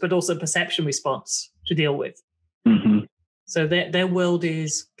responses, but also perception response to deal with. So their world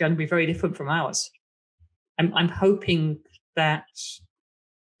is going to be very different from ours. I'm hoping that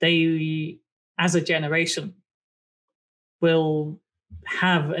they, as a generation, will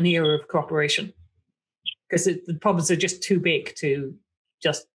have an era of cooperation, because the problems are just too big to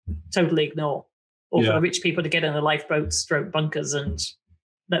just totally ignore, or for the rich people to get in the lifeboats, stroke bunkers, and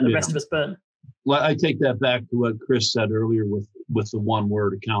let the rest of us burn. Well, I take that back to what Chris said earlier with the one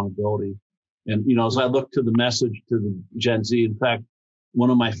word, accountability. And, you know, as I look to the message to the Gen Z, in fact, one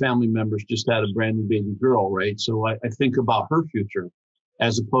of my family members just had a brand new baby girl, right? So I think about her future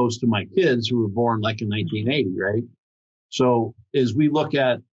as opposed to my kids who were born like in 1980, right? So as we look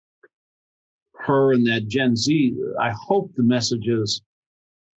at her and that Gen Z, I hope the message is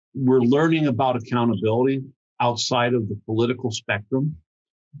we're learning about accountability outside of the political spectrum,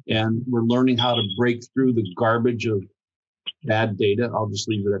 and we're learning how to break through the garbage of bad data. I'll just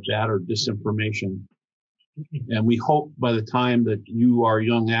leave it at that, or disinformation. And we hope by the time that you are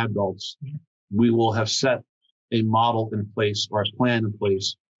young adults, we will have set a model in place or a plan in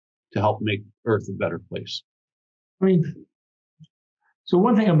place to help make Earth a better place. I mean, so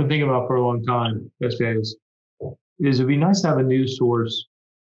one thing I've been thinking about for a long time, is it'd be nice to have a news source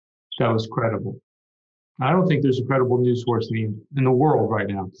that was credible. I don't think there's a credible news source in the world right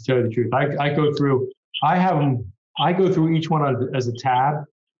now, to tell you the truth. I go through each one as a tab,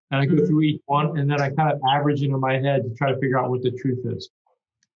 and I go through each one, and then I kind of average into my head to try to figure out what the truth is.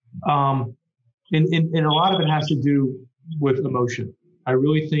 And a lot of it has to do with emotion. I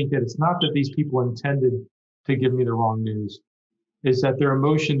really think that it's not that these people intended to give me the wrong news. It's that their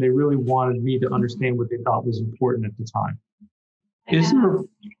emotion, they really wanted me to understand what they thought was important at the time.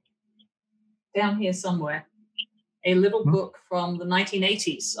 Down here somewhere, a little book from the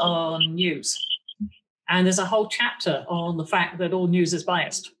 1980s on news. And there's a whole chapter on the fact that all news is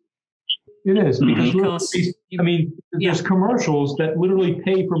biased. It is, because there's commercials that literally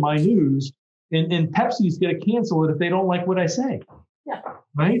pay for my news, and Pepsi's going to cancel it if they don't like what I say. Yeah.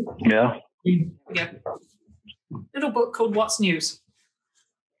 Right? Yeah. Yeah. Little book called What's News.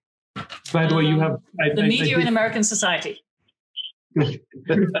 By the way, you have the media in American society. I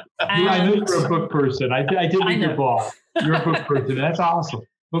know you're a book person. I did read your blog. You're a book person. That's awesome.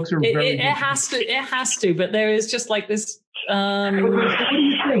 Books are very. It has to. But there is just like this. What do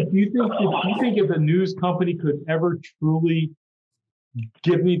you think? Do you think if a news company could ever truly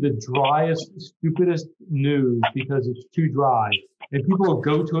give me the driest, stupidest news because it's too dry, and people will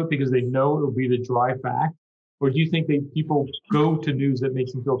go to it because they know it will be the dry fact? Or do you think people go to news that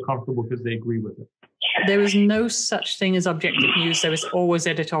makes them feel comfortable because they agree with it? There is no such thing as objective news. There is always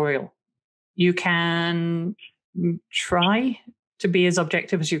editorial. You can try to be as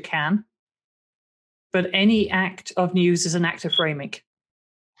objective as you can, but any act of news is an act of framing.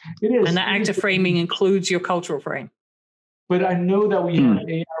 It is. And that act of framing includes your cultural frame. But I know that we have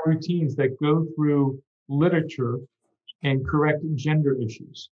AI routines that go through literature and correct gender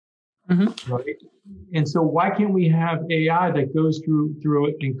issues. Right? And so why can't we have AI that goes through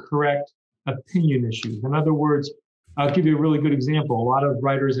it and correct opinion issues? In other words, I'll give you a really good example. A lot of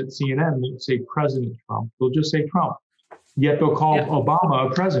writers at CNN won't say President Trump. They'll just say Trump. Yet they'll call Obama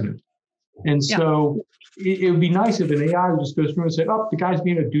a president. And so it would be nice if an AI just goes through and say, oh, the guy's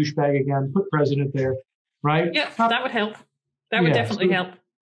being a douchebag again, put president there, right? Yeah, that would help. That would definitely help.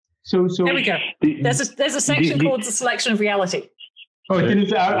 So there we go. There's a section called the selection of reality. Oh, it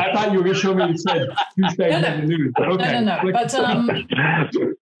didn't. I thought you were going to show me it said douchebag in the news. Okay. No. But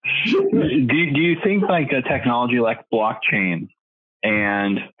do you think like a technology like blockchain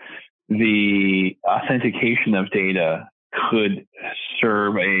and the authentication of data could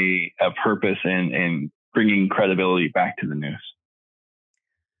serve a purpose in bringing credibility back to the news?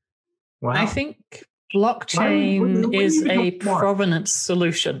 Wow. I think blockchain is a provenance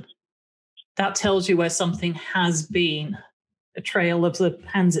solution. That tells you where something has been, a trail of the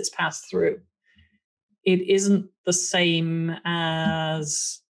hands it's passed through. It isn't the same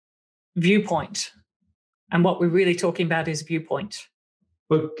as viewpoint. And what we're really talking about is viewpoint.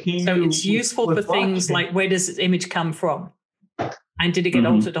 So it's useful for things like, where does this image come from? And did it get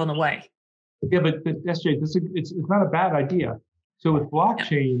altered on the way? Yeah, but SJ, it's not a bad idea. So with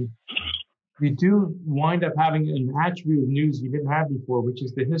blockchain, you do wind up having an attribute of news you didn't have before, which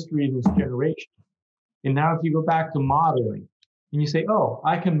is the history of this generation. And now if you go back to modeling and you say, oh,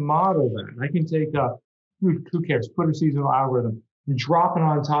 I can model that. I can take who cares, Twitter seasonal algorithm, and drop it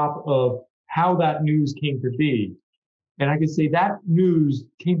on top of how that news came to be. And I could say that news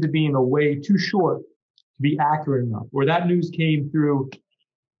came to be in a way too short to be accurate enough, or that news came through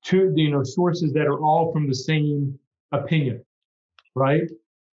sources that are all from the same opinion, right?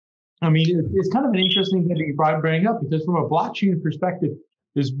 I mean, it's kind of an interesting thing to bring up, because from a blockchain perspective,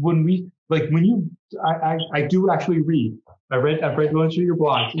 is when I do actually read. I've read a bunch of your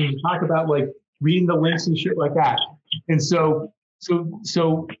blogs, and you talk about like reading the links and shit like that. And so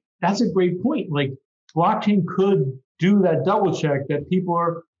that's a great point. Like blockchain could do that double check that people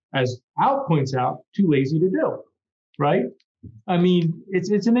are, as Al points out, too lazy to do, right? I mean,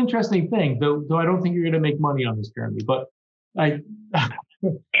 it's an interesting thing, though I don't think you're going to make money on this, Jeremy. But it's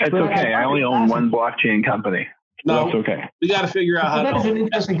okay. I only own one blockchain company. No, that's okay. We got to figure out how that's an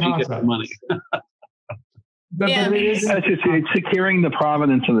interesting concept. Get the money. It's securing the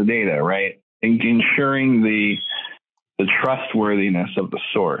provenance of the data, right? And ensuring the trustworthiness of the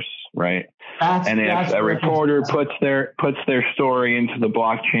source, right? And if a reporter puts their story into the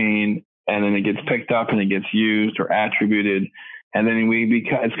blockchain, and then it gets picked up and it gets used or attributed, and then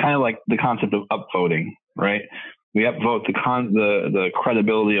it's kind of like the concept of upvoting, right? We upvote the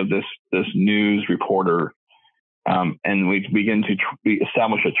credibility of this news reporter, and we begin to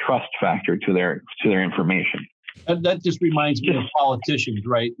establish a trust factor to their information. That just reminds me of politicians,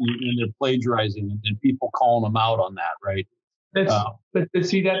 right? And they're plagiarizing, and people calling them out on that, right? But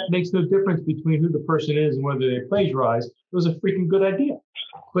see, that makes no difference between who the person is and whether they plagiarize. It was a freaking good idea.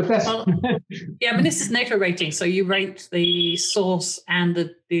 But that's yeah. I mean, this is NATO rating, so you rate the source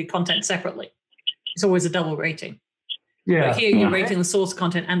and the content separately. It's always a double rating. Yeah. But here you're rating the source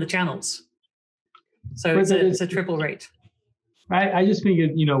content and the channels, so it's a triple rate. I just think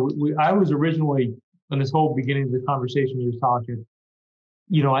I was originally, on this whole beginning of the conversation we were talking,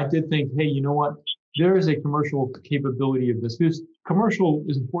 I did think, hey, you know what? There is a commercial capability of this. This commercial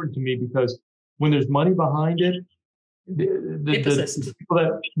is important to me because when there's money behind it, the people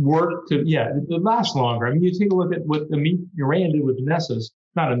that work it lasts longer. I mean, you take a look at what AMITT Iran did with Nessus,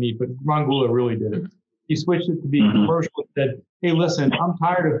 not AMITT, but Ron Gula really did it. He switched it to be commercial and said, hey, listen, I'm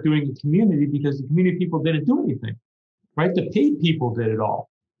tired of doing the community because the community people didn't do anything, right? The paid people did it all.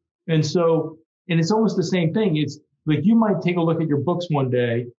 And it's almost the same thing. It's like you might take a look at your books one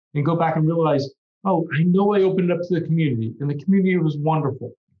day and go back and realize, oh, I know I opened it up to the community and the community was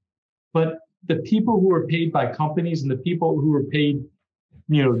wonderful. But the people who are paid by companies and the people who are paid,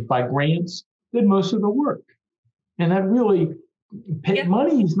 by grants did most of the work. And that really,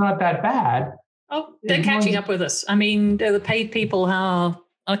 money is not that bad. Oh, they're catching up with us. I mean, the paid people are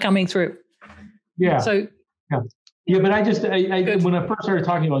coming through. Yeah. So. Yeah, but I when I first started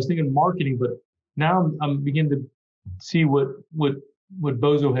talking, I was thinking marketing, but now I'm beginning to see what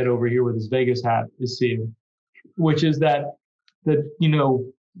Bozo head over here with his Vegas hat is seeing, which is that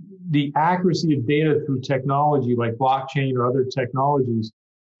the accuracy of data through technology like blockchain or other technologies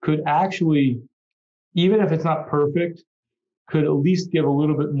could actually, even if it's not perfect, could at least give a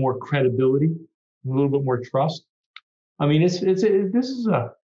little bit more credibility, a little bit more trust. I mean,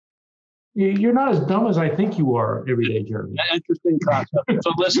 you're not as dumb as I think you are every day, Jeremy. Interesting concept.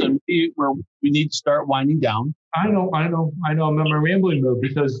 So listen, we need to start winding down. I know. I'm in my rambling mode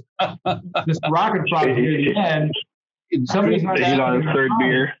because this rocket project near the end. Somebody's not on his third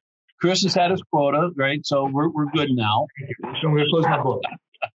beer. Chris has had his quota, right? So we're good now. So I'm going to close my book.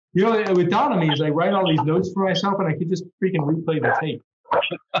 What dawned on me is I write all these notes for myself, and I could just freaking replay the tape.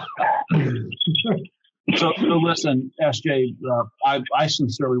 So listen, SJ, I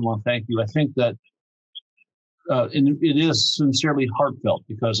sincerely want to thank you. I think that and it is sincerely heartfelt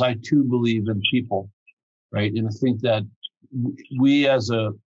because I too believe in people, right? And I think that we as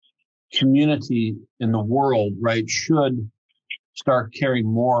a community in the world, right, should start caring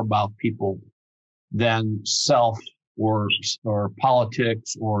more about people than self or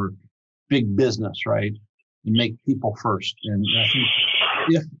politics or big business, right? And make people first. And I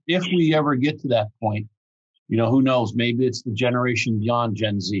think if we ever get to that point, who knows? Maybe it's the generation beyond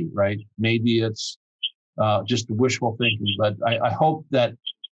Gen Z, right? Maybe it's just wishful thinking. But I hope that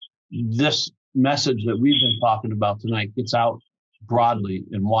this message that we've been talking about tonight gets out broadly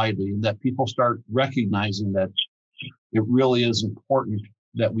and widely, and that people start recognizing that it really is important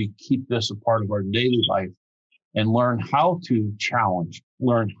that we keep this a part of our daily life and learn how to challenge,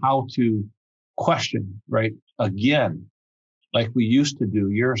 learn how to question, right? Again, like we used to do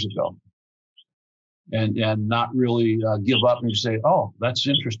years ago. And not really give up and say, oh, that's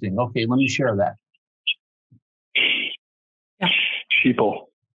interesting. Okay, let me share that. Yeah. Sheeple.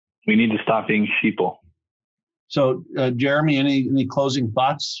 We need to stop being sheeple. So, Jeremy, any closing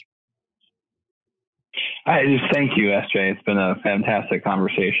thoughts? I just thank you, SJ. It's been a fantastic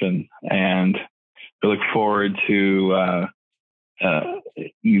conversation, and we look forward to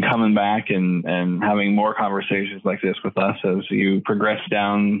you coming back and having more conversations like this with us as you progress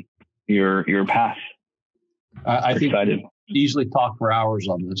down your path. I think we easily talk for hours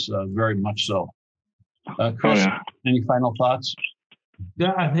on this, very much so. Chris, any final thoughts?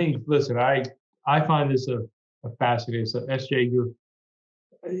 Yeah, I think, listen, I find this a fascinating. So SJ,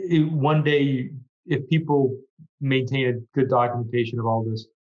 one day, if people maintain a good documentation of all this,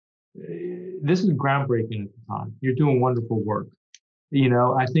 this is groundbreaking at the time. You're doing wonderful work.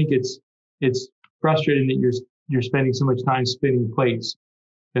 I think it's frustrating that you're spending so much time spinning plates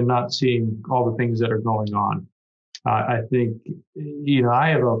and not seeing all the things that are going on. I think, I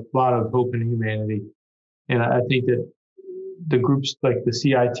have a lot of hope in humanity. And I think that the groups like the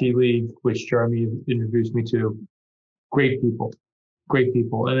CIT League, which Jeremy introduced me to, great people.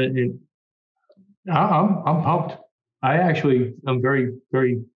 And I'm pumped. I actually am very,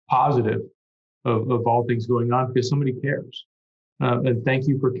 very positive of all things going on because somebody cares. And thank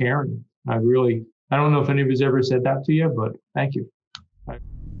you for caring. I don't know if any of us ever said that to you, but thank you.